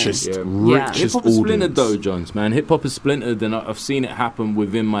hip-hop thing. richest, Yeah. Yeah. richest Hip hop is splintered though, audience. Jones, man. Hip hop is splintered, and I've seen it happen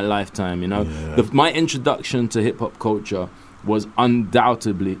within my lifetime. You know, my introduction to hip hop culture was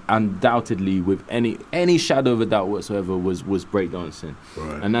undoubtedly with any shadow of a doubt whatsoever was breakdancing,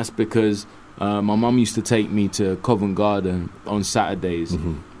 Right. and that's because my mum used to take me to Covent Garden on Saturdays,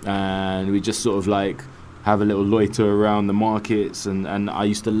 and we just sort of like have a little loiter around the markets, and I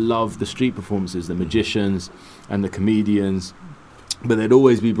used to love the street performances, the magicians and the comedians, but there'd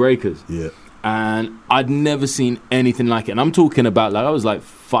always be breakers. Yeah. And I'd never seen anything like it. And I'm talking about, like, I was like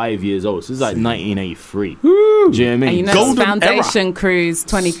 5 years old. So this is like 1983. Do you know what I mean? And you know, Golden the Foundation Crew's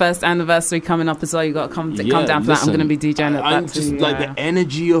 21st anniversary coming up as well. You got to come down for that. I'm listen, going to be DJing at I'm that just too. like yeah. the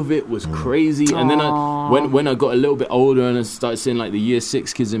energy of it was crazy. And then when I got a little bit older and I started seeing like the year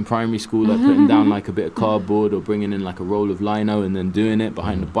 6 kids in primary school, like putting down like a bit of cardboard or bringing in like a roll of lino and then doing it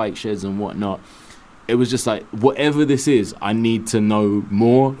behind the bike sheds and whatnot. It was just like, whatever this is, I need to know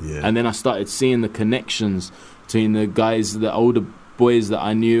more. Yeah. And then I started seeing the connections between the guys, the older boys that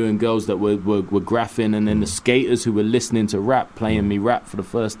I knew and girls that were graphing, and then the skaters who were listening to rap, playing me rap for the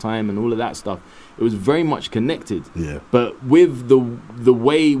first time and all of that stuff. It was very much connected. Yeah. But with the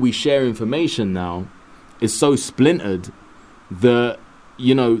way we share information now is so splintered that,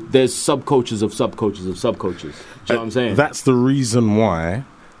 you know, there's subcultures of subcultures of subcultures. Do you know what I'm saying? That's the reason why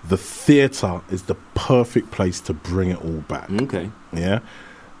the theatre is the perfect place to bring it all back. Okay. Yeah,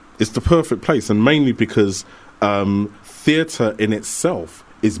 it's the perfect place, and mainly because theatre in itself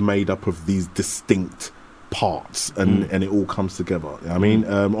is made up of these distinct parts, and it all comes together. I mean,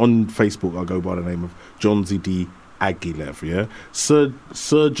 on Facebook, I go by the name of John Z.D. Aguilev, yeah?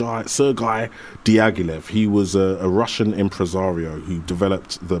 Sergei Diaghilev. He was a Russian impresario who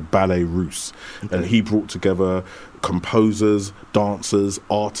developed the Ballet Russe, and he brought together composers, dancers,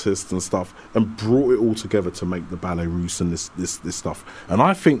 artists and stuff, and brought it all together to make the Ballet Russe and this stuff. And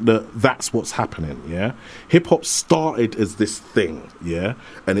I think that that's what's happening, yeah? Hip-hop started as this thing, yeah?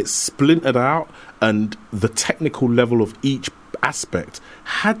 And it's splintered out, and the technical level of each aspect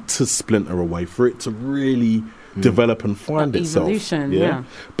had to splinter away for it to really develop and find itself. Evolution, yeah.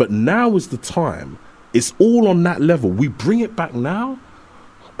 But now is the time. It's all on that level. We bring it back now.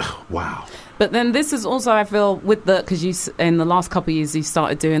 Wow. But then this is also, I feel, with the, because you in the last couple of years you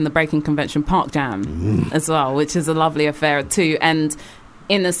started doing the Breaking Convention Park Jam as well, which is a lovely affair too. And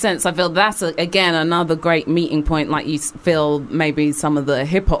in a sense, I feel that's, again, another great meeting point. Like, you feel maybe some of the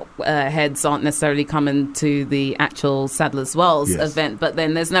hip-hop heads aren't necessarily coming to the actual Sadler's Wells event, but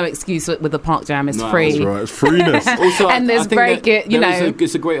then there's no excuse with the Park Jam. It's free. That's right. It's freeness. Also, and there's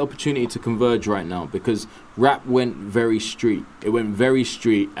it's a great opportunity to converge right now, because rap went very street. It went very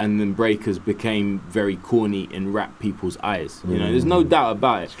street, and then breakers became very corny in rap people's eyes. You know, there's no doubt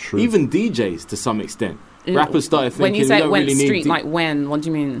about it. True. Even DJs, to some extent. Rappers started thinking, when you say we don't it went really street, need like when? What do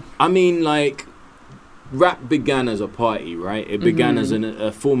you mean? I mean, like, rap began as a party, right? It began as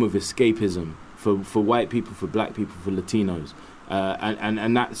a form of escapism for white people, for black people, for Latinos.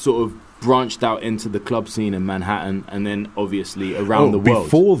 And that sort of branched out into the club scene in Manhattan, and then obviously around the world.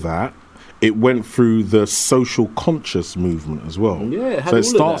 Before that, it went through the social conscious movement as well. Yeah, so it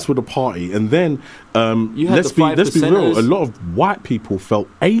starts with a party, and then let's be real. A lot of white people felt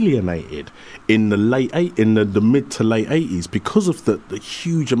alienated in the mid to late 80s because of the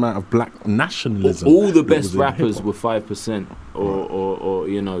huge amount of black nationalism. All the best rappers were 5% or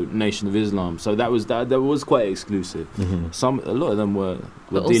you know, Nation of Islam. So that was quite exclusive. A lot of them were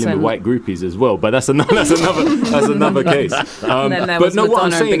dealing with white groupies as well, but that's another case. But no, what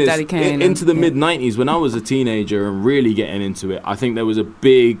I'm saying is, into the mid 90s, when I was a teenager and really getting into it, I think there was a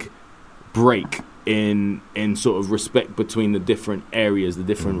big break in sort of respect between the different areas, the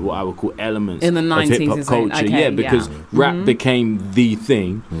different what I would call elements in the 90s, of hip hop culture. Because rap became the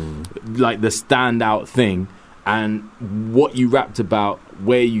thing, like the standout thing, and what you rapped about,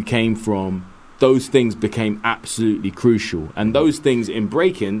 where you came from, those things became absolutely crucial. And those things in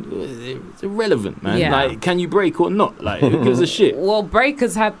breaking, it's irrelevant, man. Yeah. Like, can you break or not? Like, who gives a shit? Well,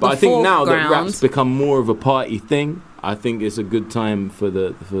 breakers had the But I think now that foreground. rap's become more of a party thing, I think it's a good time for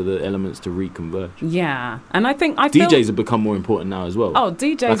the elements to reconverge. Yeah, and I feel DJs have become more important now as well. Oh,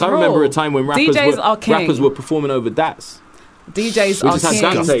 DJs! Like, I remember a time when rappers were performing over DATs. DJs we are just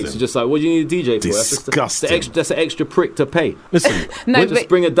had DAT tapes. Just like, what do you need a DJ for? Disgusting. That's an extra prick to pay. Listen, just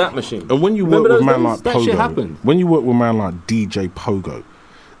bring a DAT machine. And when you work with man like that shit Pogo, happened. when you work with man like DJ Pogo,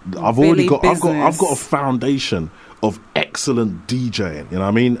 I've got a foundation of excellent DJing, you know what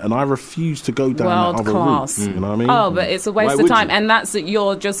I mean? And I refuse to go down world that other class. route, you know what I mean? Oh, but it's a waste Why of time, would you? and that's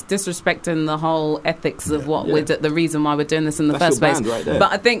you're just disrespecting the whole ethics of what we're the reason why we're doing this in the That's first your place. band right there.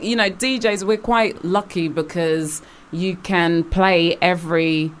 But I think DJs, we're quite lucky because you can play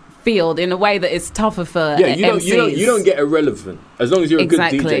every field in a way that is tougher for MCs. You don't get irrelevant as long as you're a good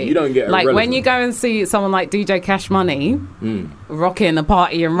DJ. You don't get like irrelevant. when you go and see someone like DJ Cash Money rocking a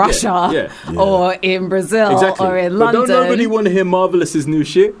party in Russia or in Brazil or in but London. Don't nobody want to hear Marvelous's new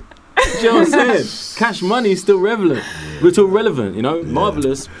shit? Do you know what I'm saying? Cash Money is still relevant. We're still relevant, you know.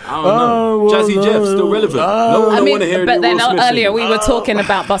 Marvelous, I don't know. Jazzy Jeff still relevant. No one want to hear it. But then Will Smith earlier singing. we were talking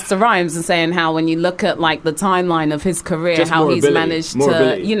about Busta Rhymes and saying how when you look at like the timeline of his career, Just how more he's ability, managed more to,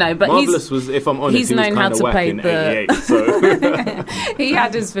 ability. but Marvelous was, if I'm honest, he's he was known how kinda to whack play in the. 88, so. He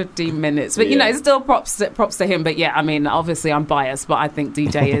had his 15 minutes, but it's still props to him. But yeah, I mean, obviously I'm biased, but I think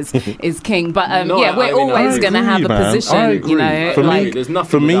DJ is king. But we're always going to have a position, you know, For like me, there's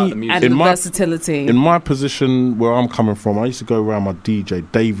nothing without the music. and the versatility. In my position where I'm coming from, I used to go around my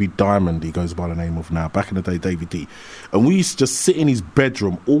DJ, Davey Diamond, he goes by the name of now, back in the day, Davey D. And we used to just sit in his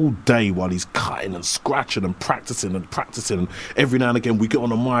bedroom all day while he's cutting and scratching and practicing. And every now and again we get on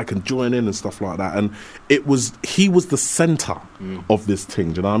the mic and join in and stuff like that. And he was the centre of this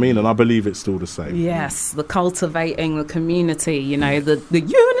thing, do you know what I mean? And I believe it's still the same. Yes, the cultivating the community, you know, the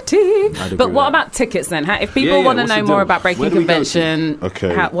unity. But what about tickets then? If people want to know more about Breaking Convention,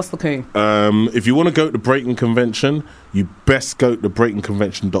 what's the coup? If you want to go to Breaking Convention, you best go to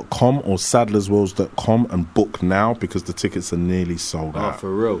breakingconvention.com or sadlerswells.com and book now because the tickets are nearly sold out. Oh, for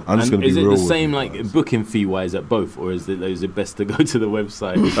real. I'm just going to be real. Is it the same like booking fee wise at both, or is it best to go to the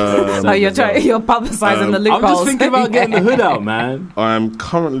website? You're publicising the loopholes. I'm just thinking about getting the hood out, man. I am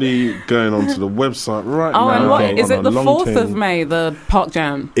currently going onto the website right now. Oh, and what is it? The 4th thing. of May, the Park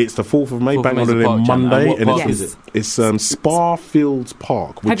Jam. It's the 4th of May, 4th bank of May's holiday the Park Jam. Monday, And what park it's is it? It's Spa Fields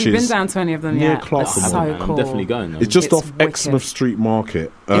Park, which Have you is been down to any of them near yet? Clerkenwell. It's so I'm cool. definitely going. It's just It's off wicked. Exmouth Street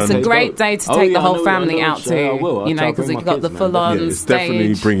Market. It's a great day to take the whole family out to, I will. you know, because you've got the full-on Yeah, it's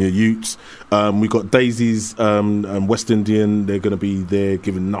definitely stage. bring your utes. We got Daisy's West Indian. They're going to be there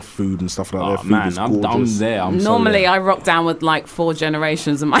giving enough food and stuff like that. Oh Their food man, is I'm gorgeous. there. Normally, I rock down with like 4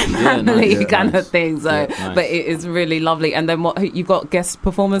 generations of my family kind of thing. So, nice. but it is really lovely. And then what? You got guest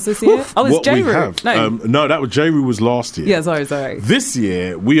performers this year? Oh, it's What we J-Ru. have? No, No, that was J-Ru was last year. yeah, sorry. This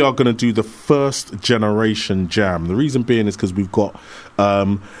year, we are going to do the first generation jam. The reason being is because we've got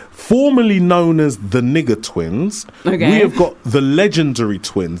formerly known as the Nigger Twins. Okay. We have got the legendary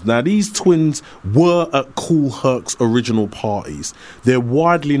twins. Now, these twins Twins were at Kool Herc's original parties. They're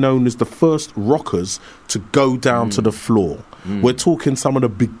widely known as the first rockers to go down to the floor. We're talking some of the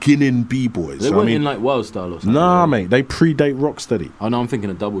beginning B-boys. They weren't in like Wild Style or something. Nah, mate, they predate Rocksteady. Oh no, I'm thinking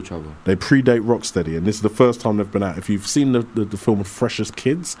of Double Trouble. They predate Rocksteady, and this is the first time they've been out. If you've seen the film Fresh as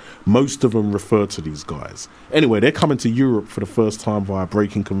Kids, most of them refer to these guys. Anyway, they're coming to Europe for the first time via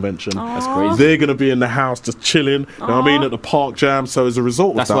Breaking Convention. That's crazy. They're going to be in the house just chilling, you know what I mean, at the Park Jam. So as a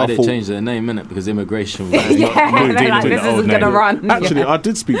result That's of that, why they changed their name, innit? Because immigration was They're like, this isn't going to run. Actually, I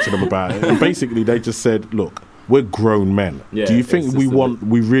did speak to them about it, and basically they just said, look, we're grown men. Yeah, do you think we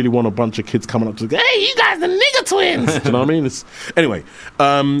really want a bunch of kids coming up to go, hey, you guys the nigger twins? Do you know what I mean? Anyway,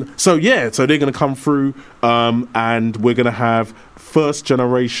 so they're going to come through, and we're going to have first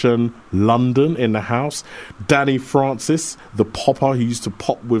generation London in the house. Danny Francis, the popper who used to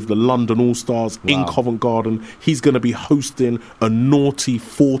pop with the London All-Stars in Covent Garden, he's going to be hosting a naughty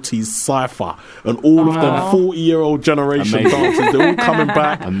 40s cypher, and all of them 40-year-old generation dancers, they're all coming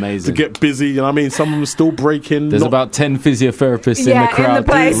back to get busy, you know what I mean? Some of them are still breaking. There's about 10 physiotherapists in the crowd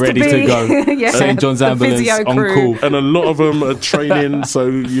ready to go. St. John's Ambulance on call. And a lot of them are training, so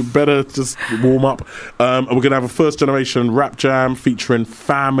you better just warm up. And we're going to have a first generation rap jam featuring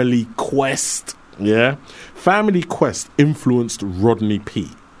Family Quest. Yeah, Family Quest influenced Rodney P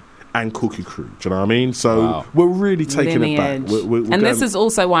and Cookie Crew. Do you know what I mean? So we're really taking it back. And this is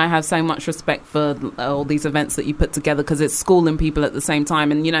also why I have so much respect for all these events that you put together, because it's schooling people at the same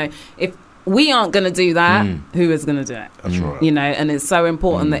time. And, you know, if we aren't going to do that, who is going to do it? That's right. You know, and it's so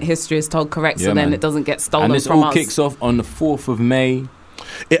important that history is told correct, so then it doesn't get stolen from us. And this all kicks off on the 4th of May.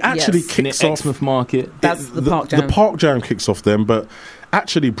 It actually kicks off Exmouth Market. That's the Park Jam. The Park Jam kicks off then, but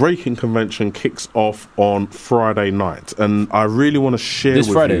actually Breaking Convention kicks off on Friday night, and I really want to share this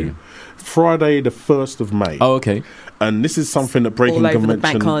with Friday? you. Friday, the 1st of May. Oh, okay. And this is something that Breaking all over Convention the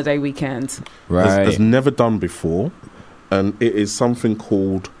bank holiday weekend has never done before, and it is something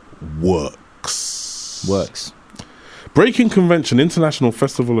called Works. Breaking Convention International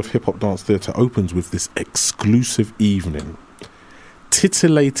Festival of Hip Hop Dance Theatre opens with this exclusive evening.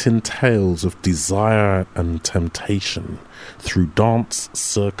 Titillating tales of desire and temptation through dance,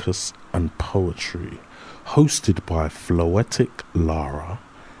 circus and poetry, hosted by Floetic Lara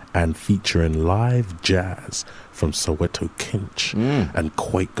and featuring live jazz from Soweto Kinch and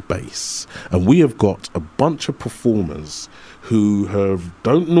Quake Bass. And we have got a bunch of performers who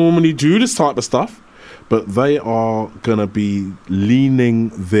don't normally do this type of stuff, but they are going to be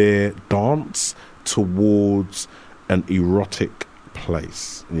leaning their dance towards an erotic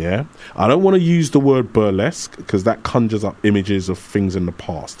place. Yeah, I don't want to use the word burlesque because that conjures up images of things in the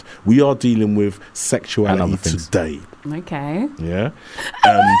past. We are dealing with sexuality today. Okay. Yeah,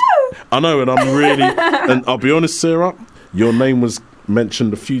 and I know, and I'm really, and I'll be honest, Sarah, your name was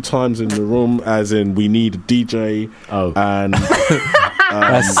mentioned a few times in the room, as in we need a DJ. And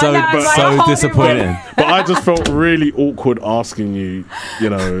that's so disappointing. But I just felt really awkward asking you. You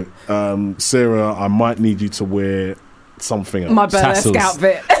know, Sarah, I might need you to wear something else. My burlesque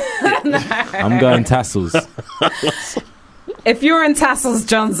outfit. I'm going tassels. If you're in tassels,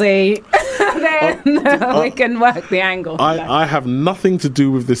 John Z, then we can work the angle. I have nothing to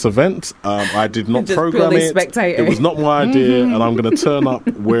do with this event. I did not just program it. Spectator. It was not my idea, and I'm going to turn up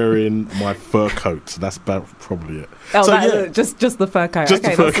wearing my fur coat. That's probably it. Oh, so, just the fur coat. Just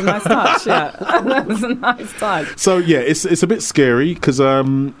okay, that's a nice touch. Yeah, that's a nice touch. So yeah, it's a bit scary because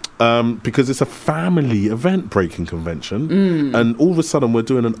it's a family event, Breaking Convention, and all of a sudden we're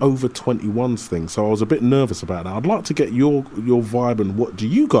doing an over 21s thing. So I was a bit nervous about that. I'd like to get your vibe, and what do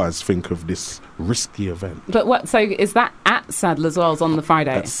you guys think of this risky event? But what? So is that at Sadler's Wells on the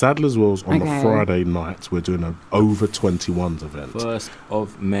Friday? At Sadler's Wells on the Friday night, we're doing an over 21s event. 1st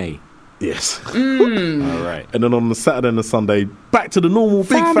of May. Yes. All right. And then on the Saturday and the Sunday, back to the normal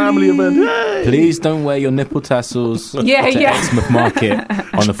big family event. Yay! Please don't wear your nipple tassels to yeah. Exmouth Market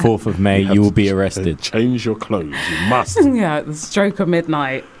on the 4th of May. You will be arrested. Change your clothes. You must. Yeah, at the stroke of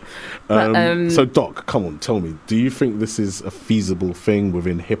midnight. So, Doc, come on, tell me, do you think this is a feasible thing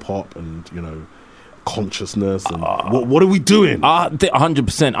within hip-hop and, you know, consciousness? And what are we doing?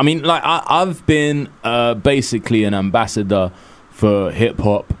 100%. I mean, like, I've been basically an ambassador for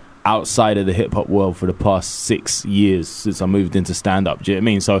hip-hop outside of the hip-hop world for the past 6 years since I moved into stand-up. Do you know what I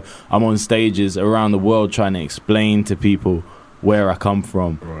mean? So I'm on stages around the world trying to explain to people where I come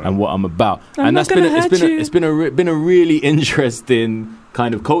from and what I'm about. And that's been a really interesting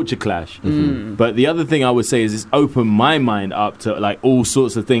kind of culture clash. But the other thing I would say is it's opened my mind up to like all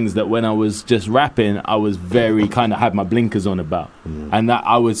sorts of things that when I was just rapping I was very kind of had my blinkers on about. And that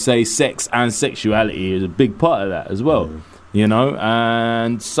I would say sex and sexuality is a big part of that as well. You know,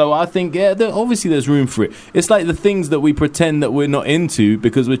 and so I think, obviously there's room for it. It's like the things that we pretend that we're not into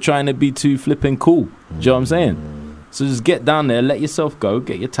because we're trying to be too flipping cool. Do you know what I'm saying? So just get down there, let yourself go,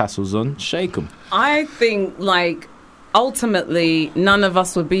 get your tassels on, shake them. I think, like, ultimately, none of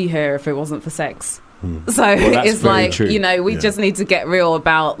us would be here if it wasn't for sex. So it's like, true. you know, we just need to get real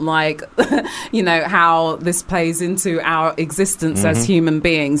about, like, you know, how this plays into our existence as human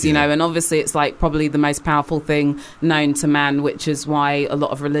beings, you know, and obviously it's like probably the most powerful thing known to man, which is why a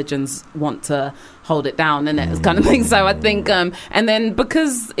lot of religions want to hold it down, and it's kind of thing. So I think, and then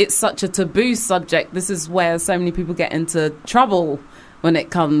because it's such a taboo subject, this is where so many people get into trouble when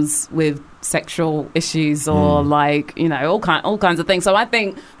it comes with sexual issues or like, you know, all kinds of things. So I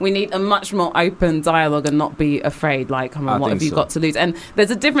think we need a much more open dialogue and not be afraid, like, come on, what have you got to lose? And there's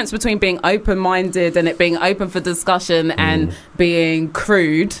a difference between being open-minded and it being open for discussion and being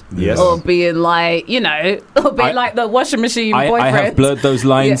crude or being like, you know, or being like the washing machine boyfriend. I have blurred those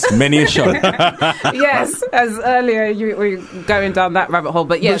lines many a show. Yes, as earlier we were going down that rabbit hole,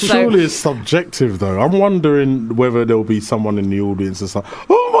 but yeah. But surely it's subjective, though. I'm wondering whether there'll be someone in the audience that's like,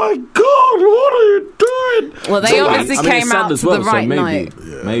 oh my God, what are you doing? Well, they obviously came out to the right night.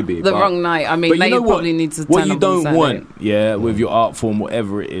 Maybe. The wrong night. I mean, they probably need to turn what you up don't on want, with your art form,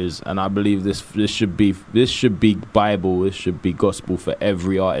 whatever it is, and I believe this should be Bible, this should be gospel for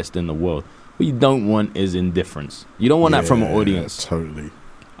every artist in the world. What you don't want is indifference. You don't want that from an audience. Totally.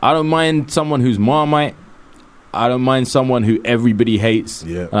 I don't mind someone who's Marmite. I don't mind someone who everybody hates,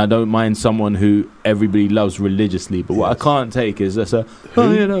 and I don't mind someone who everybody loves religiously. But what I can't take is that's who's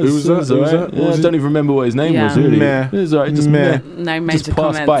that? I don't even remember what his name was. Really, it's alright. Just no major just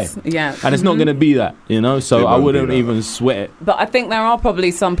pass comments. by. Yeah, and it's not going to be that, you know. So I wouldn't even sweat it. But I think there are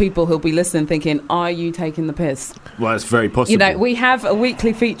probably some people who'll be listening, thinking, "Are you taking the piss?" Well, it's very possible. You know, we have a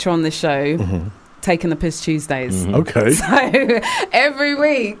weekly feature on this show. Taking the Piss Tuesdays. Okay. So every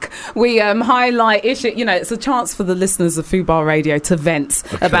week we highlight issue. You know, it's a chance for the listeners of Fubar Radio to vent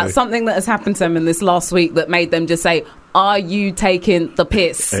about something that has happened to them in this last week that made them just say, "Are you taking the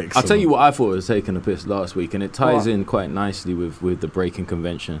piss?" Excellent. I'll tell you what I thought was taking the piss last week, and it ties in quite nicely with the breaking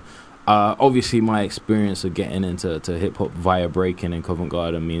convention. Obviously, my experience of getting into hip hop via breaking in Covent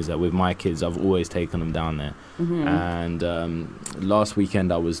Garden means that with my kids, I've always taken them down there. And last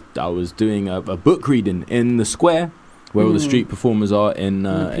weekend, I was doing a book reading in the square where all the street performers are in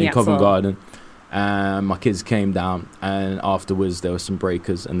Covent Garden. And my kids came down, and afterwards there were some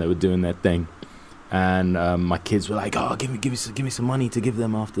breakers, and they were doing their thing. And my kids were like, "Oh, give me some money to give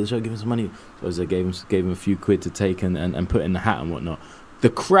them after the show. Give me some money." So I gave them a few quid to take and put in the hat and whatnot. The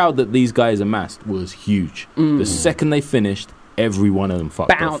crowd that these guys amassed was huge. The second they finished, every one of them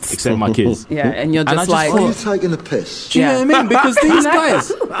fucked off, except my kids. Yeah, and you're just like, "Are you taking the piss?" Do you know what I mean? Because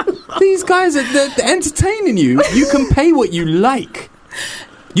these guys are they're entertaining you. You can pay what you like.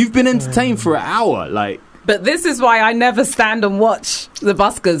 You've been entertained for an hour, like. But this is why I never stand and watch the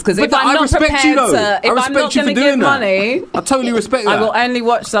buskers, because if I'm not prepared to, if I'm not going to give money, I totally respect that. I will only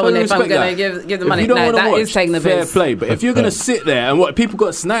watch someone if I'm going to give the money. No, that is taking the fair piss. play. But if you're going to sit there and what people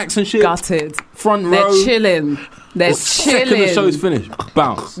got snacks and shit, gutted, front row, they're chilling. They're chilling. Second the show's finished,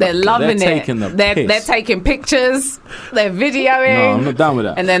 bounce. They're loving they're it. Taking the they're taking pictures. They're videoing. No, I'm not down with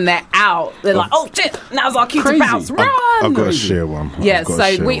that. And then they're out. They're like, "Oh shit! Now's our cue to bounce. Run!" I've got to share one. Yeah.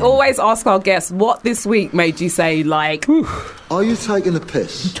 So we always ask our guests, "What this week made you say like?" Are you taking the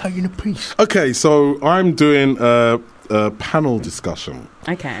piss? You taking the piss? Okay, so I'm doing a panel discussion.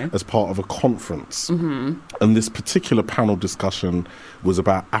 Okay. As part of a conference. And this particular panel discussion was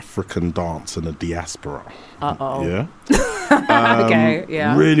about African dance and the diaspora. Yeah. Okay,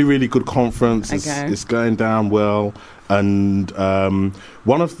 yeah. Really, really good conference. Okay. It's going down well. And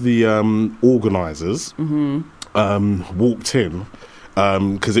one of the organisers walked in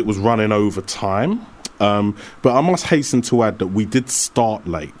because it was running over time. But I must hasten to add that we did start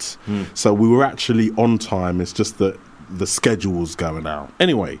late. So we were actually on time. It's just that the schedule was going out.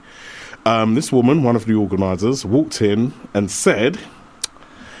 Anyway, this woman, one of the organisers, walked in and said,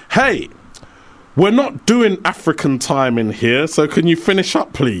 "Hey, we're not doing African time in here, so can you finish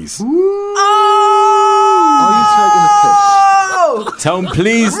up, please?" Are you taking the piss?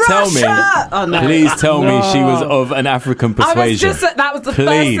 Please tell me. Oh, no. Please tell me she was of an African persuasion. That was the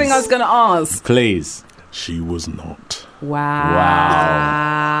first thing I was going to ask. Please. She was not. Wow.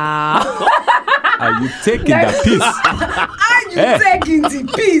 Are you taking the piss? Are you taking the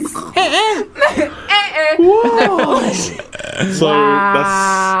piss? So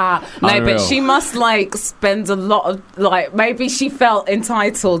that's no, unreal. but she must like spend a lot of like maybe she felt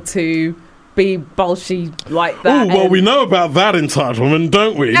entitled to be bolshy like that. Oh, well, and- we know about that entitlement,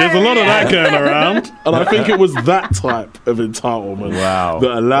 don't we? There's a lot of that going around. And I think it was that type of entitlement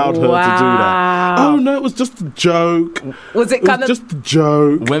that allowed her to do that. Oh, no, it was just a joke. Was it kind of just a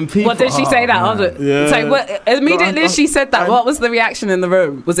joke? When people, what did she say that? Yeah. So immediately she said that, what was the reaction in the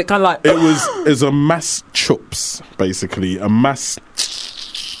room? Was it kind of like... It was a mass chups, basically. A mass...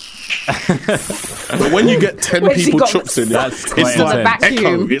 But when you get 10 When she people got chups in it, That's it's quite like intense.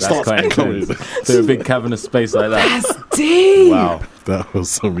 echo. It That's starts quite echoing. intense. Through a big cavernous space like that. That's deep. Wow. That was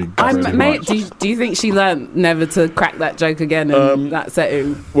something. Mate, do you think she learned never to crack that joke again in that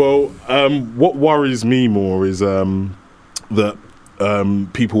setting? Well, what worries me more is that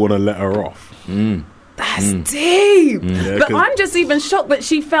people want to let her off. That's deep. Yeah, but 'cause- I'm just even shocked that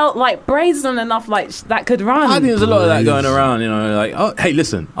she felt like brazen enough, like that could run. I think there's a lot of that going around, you know. Like, oh, hey,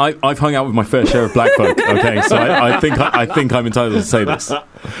 listen, I've hung out with my fair share of black folk. Okay, so I think I'm entitled to say this.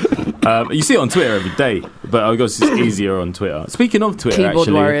 You see it on Twitter every day, but I guess it's easier on Twitter. Speaking of Twitter, Keyboard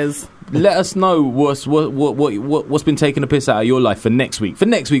actually, warriors. let us know what's been taking a piss out of your life for next week. For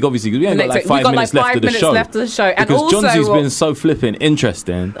next week, obviously, because we ain't got like 5 minutes left of the show. And because also, Johnsie's been so flipping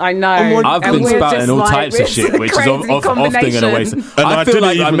interesting. I know. I've been spouting all types of shit, which is often going to waste. I feel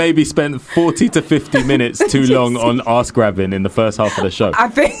like I maybe spent 40 to 50 minutes too long on ass grabbing in the first half of the show. I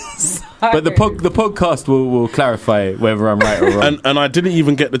think so. But the podcast will clarify whether I'm right or wrong. And I didn't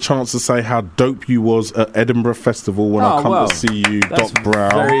even get the chance to say how dope you was at Edinburgh Festival when I come to see you, That's Doc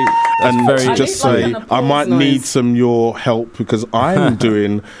Brown. very Just say I might need some your help because I'm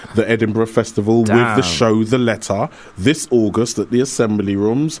doing the Edinburgh Festival with the show The Letter this August at the Assembly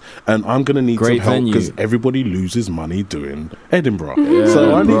Rooms, and I'm going to need some help because everybody loses money doing Edinburgh.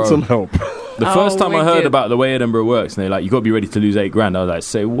 So I need some help. The first time I heard about the way Edinburgh works, and they're like, you got to be ready to lose $8,000. I was like,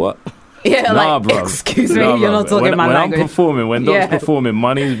 say what? Yeah, nah, like, bro. excuse me, you're not talking my language. When Doc's performing,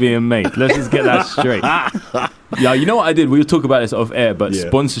 money's being made. Let's just get that straight. Yeah, you know what I did? We'll talk about this off air, but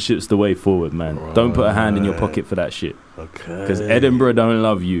sponsorship's the way forward, man. Right. Don't put a hand in your pocket for that shit. Okay. Because Edinburgh don't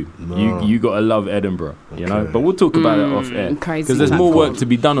love you. No. You got to love Edinburgh, you know? But we'll talk about it off air. Because there's more work to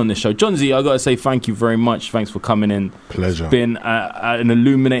be done on this show. Johnsy, I got to say thank you very much. Thanks for coming in. Pleasure. It's been an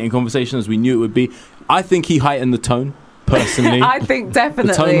illuminating conversation as we knew it would be. I think he heightened the tone. Personally, I think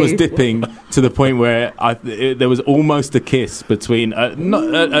definitely the tone was dipping to the point where there was almost a kiss between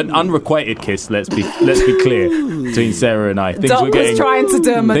an unrequited kiss. Let's be clear between Sarah and I. Doc was trying to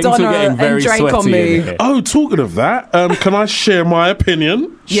do a Madonna and Drake on me. Oh, talking of that, can I share my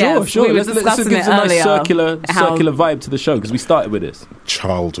opinion? Yes, sure. We were Let's discussing give it a nice earlier. circular vibe to the show because we started with this.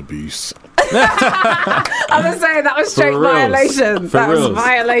 Child abuse. I was saying that was straight violation. That was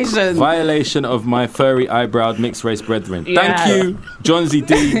violation. Violation of my furry eyebrowed mixed race brethren. Yeah. Thank you, Johnsy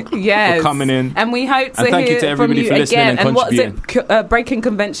D, for coming in. And we hope to thank hear you to everybody from you for listening again. and what is contributing. it?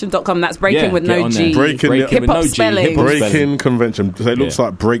 Breakingconvention.com. That's breaking with no G. Breaking hip hop spelling. Breaking Convention. So it looks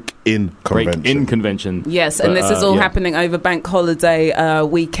like Break-In Convention. Break-In Convention. Yes, and this is all happening over Bank Holiday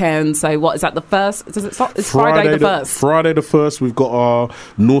weekend. So what is that? The first? Does it start? It's Friday the 1st. Friday the 1st. We've got our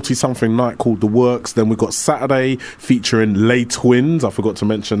naughty something night called The Works. Then we've got Saturday featuring Lay Twins. I forgot to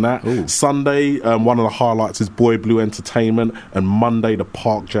mention that. Ooh. Sunday, one of the highlights is Boy Blue Entertainment, and Monday the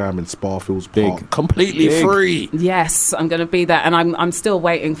Park Jam in Sparfields Park, completely free. Yes, I'm going to be there, and I'm still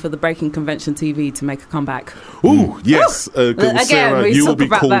waiting for the Breaking Convention TV to make a comeback. Ooh, yes. Again, Sarah, you will be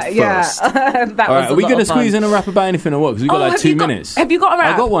called first. Yeah. That all right, are we going to squeeze fun. in a rap about anything or what? Because we've got like 2 minutes. Have you got a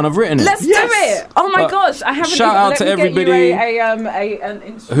rap? I got one. I've written it. Let's do it. Oh my gosh, I haven't. Shout out to everybody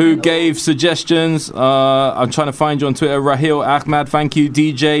who gave gave suggestions. I'm trying to find you on Twitter. Rahil Ahmad, thank you.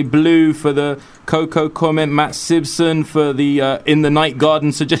 DJ Blue for the Coco comment. Matt Simpson for the In the Night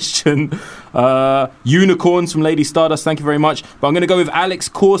Garden suggestion. Unicorns from Lady Stardust, thank you very much. But I'm going to go with Alex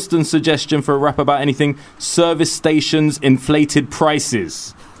Corsten's suggestion for a rap about anything. Service stations inflated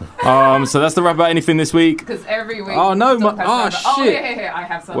prices. So that's the rap about anything this week. Because every week. Oh no! Shit! Oh yeah. I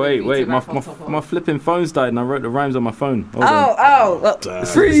have something. Wait! My flipping phone's died, and I wrote the rhymes on my phone. Freestyle!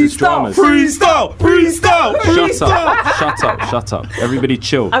 Shut up! Everybody,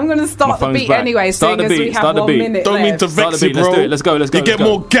 chill. I'm gonna start the beat anyway. Start the beat. Start the beat. Don't mean to vex you, bro. Let's do it. Let's go. You get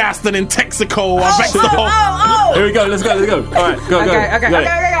more gas than in Texaco. Here we go. Let's go. All right, go.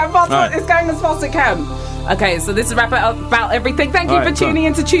 Okay. It's going as fast as it can. Okay, so this is wrap about everything. Thank you for tuning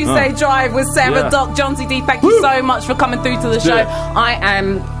in to Tuesday Drive with Sarah, Doc, Johnsy D. Thank you so much for coming through to the show. I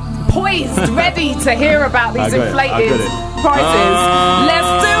am poised, ready to hear about these inflated prices.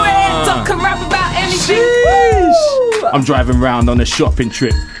 Let's do it. Doc can rap about anything. I'm driving round on a shopping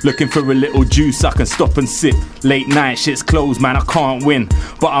trip, looking for a little juice I can stop and sip. Late night, shit's closed, man, I can't win.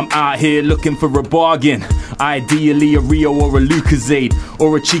 But I'm out here looking for a bargain. Ideally a Rio or a Lucozade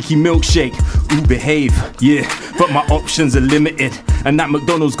or a cheeky milkshake. Ooh, behave, yeah. But my options are limited, and that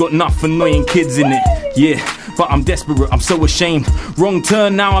McDonald's got enough annoying kids in it. Yeah, but I'm desperate, I'm so ashamed. Wrong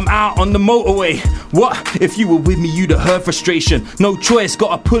turn, now I'm out on the motorway. What? If you were with me, you'd have heard frustration. No choice,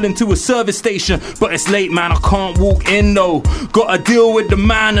 gotta pull into a service station. But it's late, man, I can't walk in though. Gotta deal with the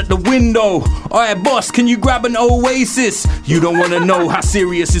man at the window. Alright, boss, can you grab an Oasis? You don't wanna know how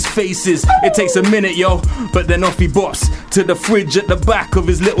serious his face is. It takes a minute, yo, but then off he bops to the fridge at the back of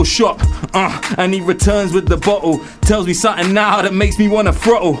his little shop. And he returns with the bottle. Tells me something now that makes me wanna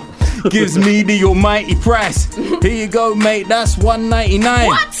throttle. Gives me the almighty price. Here you go, mate, that's $1.99.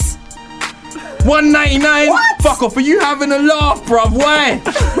 What? $1.99? Fuck off, are you having a laugh, bruv? Why?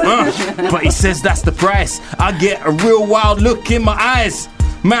 But he says that's the price. I get a real wild look in my eyes.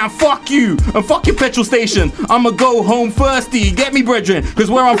 Man, fuck you, and fuck your petrol station. I'ma go home thirsty, get me brethren. Cause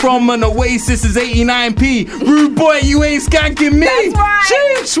where I'm from, an Oasis is 89p. Rude boy, you ain't skanking me. That's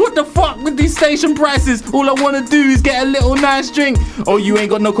right. Sheesh, what the fuck with these station prices? All I wanna do is get a little nice drink. Oh, you ain't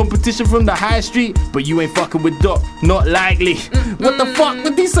got no competition from the high street, but you ain't fucking with Doc, not likely. What the fuck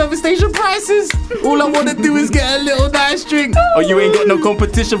with these service station prices? All I wanna do is get a little nice drink. Oh, you ain't got no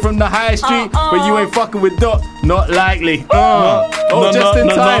competition from the high street, but you ain't fucking with Doc, not likely. Just in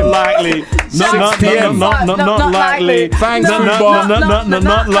time. Not likely. 6 p.m. Not likely. Thanks,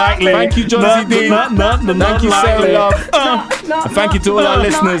 not likely. Thank you, John Z. D. Thank you, Sarah Love. And thank you to all our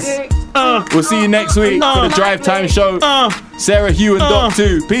listeners. We'll see you next week for the Drive Time Show. Sarah, Hugh, and Doc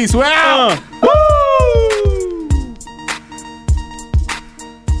 2. Peace. Wow.